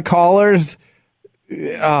some of the callers.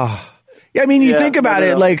 I mean, you think about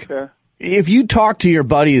it, like, if you talk to your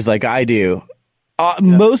buddies like I do,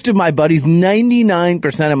 most of my buddies,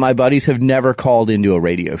 99% of my buddies have never called into a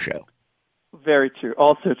radio show. Very true.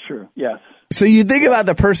 Also true, yes. So you think about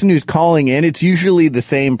the person who's calling in, it's usually the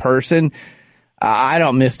same person. I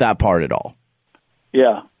don't miss that part at all.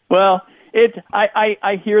 Yeah. Well,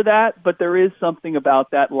 I hear that, but there is something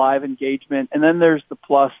about that live engagement. And then there's the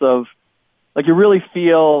plus of, like, you really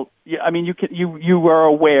feel, I mean, you are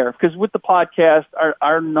aware, because with the podcast,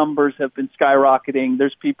 our numbers have been skyrocketing.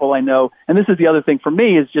 There's people I know, and this is the other thing for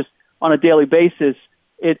me, is just on a daily basis,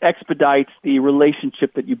 it expedites the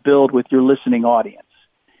relationship that you build with your listening audience.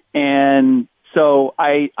 And so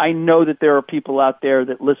I know that there are people out there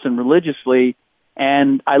that listen religiously,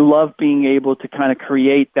 and I love being able to kind of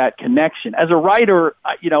create that connection. As a writer,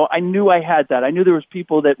 I knew I had that. I knew there was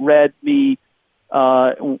people that read me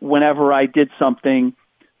whenever I did something,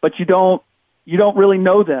 but you don't really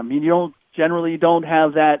know them. You don't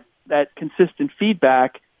have that consistent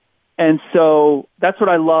feedback. And so that's what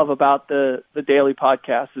I love about the daily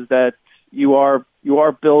podcast, is that you are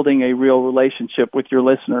building a real relationship with your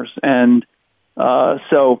listeners. And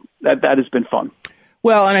so that has been fun.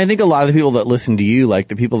 Well, and I think a lot of the people that listen to you, like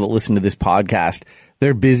the people that listen to this podcast,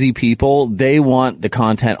 they're busy people. They want the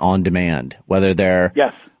content on demand, whether they're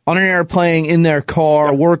on an airplane, in their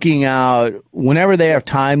car, working out, whenever they have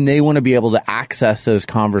time, they want to be able to access those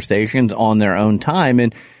conversations on their own time.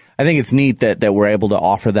 And I think it's neat that we're able to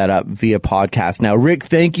offer that up via podcast. Now, Rick,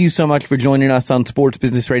 thank you so much for joining us on Sports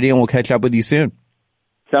Business Radio, and we'll catch up with you soon.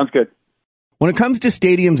 Sounds good. When it comes to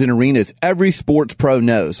stadiums and arenas, every sports pro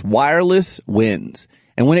knows wireless wins.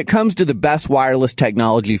 And when it comes to the best wireless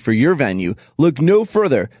technology for your venue, look no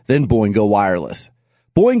further than Boingo Wireless.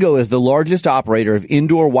 Boingo is the largest operator of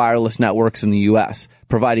indoor wireless networks in the U.S.,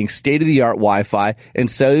 providing state-of-the-art Wi-Fi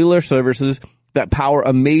and cellular services that power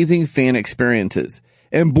amazing fan experiences.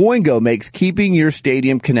 And Boingo makes keeping your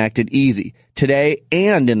stadium connected easy, today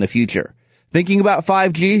and in the future. Thinking about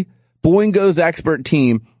 5G? Boingo's expert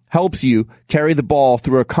team helps you carry the ball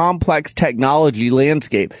through a complex technology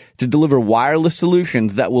landscape to deliver wireless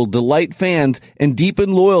solutions that will delight fans and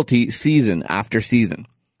deepen loyalty season after season.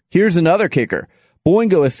 Here's another kicker.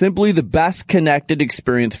 Boingo is simply the best connected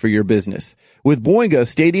experience for your business. With Boingo,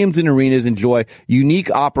 stadiums and arenas enjoy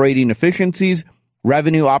unique operating efficiencies,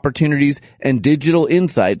 revenue opportunities, and digital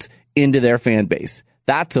insights into their fan base.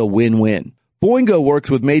 That's a win-win. Boingo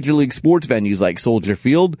works with Major League Sports venues like Soldier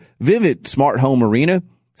Field, Vivint Smart Home Arena,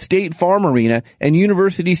 State Farm Arena, and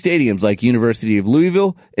university stadiums like University of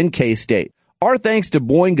Louisville and K-State. Our thanks to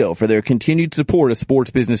Boingo for their continued support of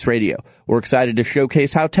Sports Business Radio. We're excited to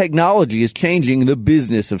showcase how technology is changing the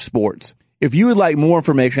business of sports. If you would like more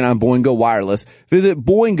information on Boingo Wireless, visit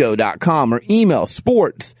boingo.com or email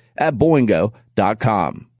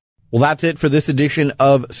sports@boingo.com. Well, that's it for this edition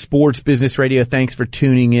of Sports Business Radio. Thanks for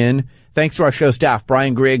tuning in. Thanks to our show staff,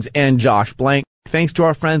 Brian Griggs and Josh Blank. Thanks to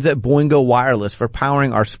our friends at Boingo Wireless for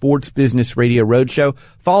powering our Sports Business Radio Roadshow.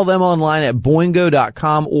 Follow them online at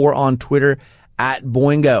boingo.com or on Twitter at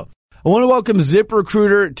Boingo. I want to welcome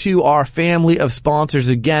ZipRecruiter to our family of sponsors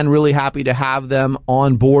again. Really happy to have them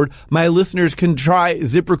on board. My listeners can try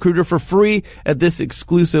ZipRecruiter for free at this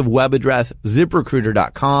exclusive web address,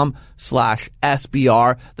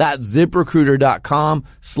 ZipRecruiter.com/SBR. That's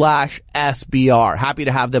ZipRecruiter.com/SBR. Happy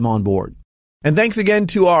to have them on board. And thanks again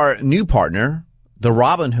to our new partner, the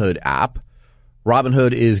Robinhood app.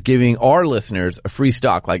 Robinhood is giving our listeners a free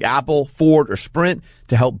stock like Apple, Ford, or Sprint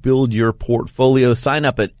to help build your portfolio. Sign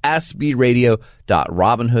up at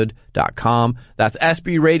sbradio.robinhood.com. That's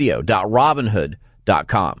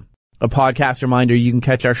sbradio.robinhood.com. A podcast reminder, you can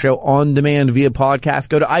catch our show on demand via podcast.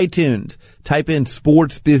 Go to iTunes, type in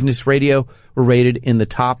Sports Business Radio. We're rated in the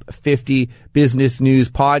top 50 business news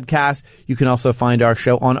podcasts. You can also find our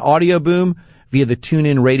show on Audio Boom via the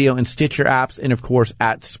TuneIn Radio and Stitcher apps, and of course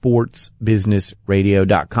at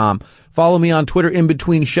sportsbusinessradio.com. Follow me on Twitter in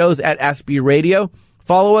between shows at SB Radio.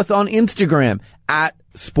 Follow us on Instagram at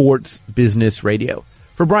Sports Business Radio.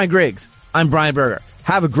 For Brian Griggs, I'm Brian Berger.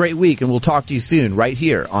 Have a great week, and we'll talk to you soon right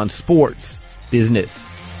here on Sports Business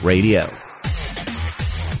Radio.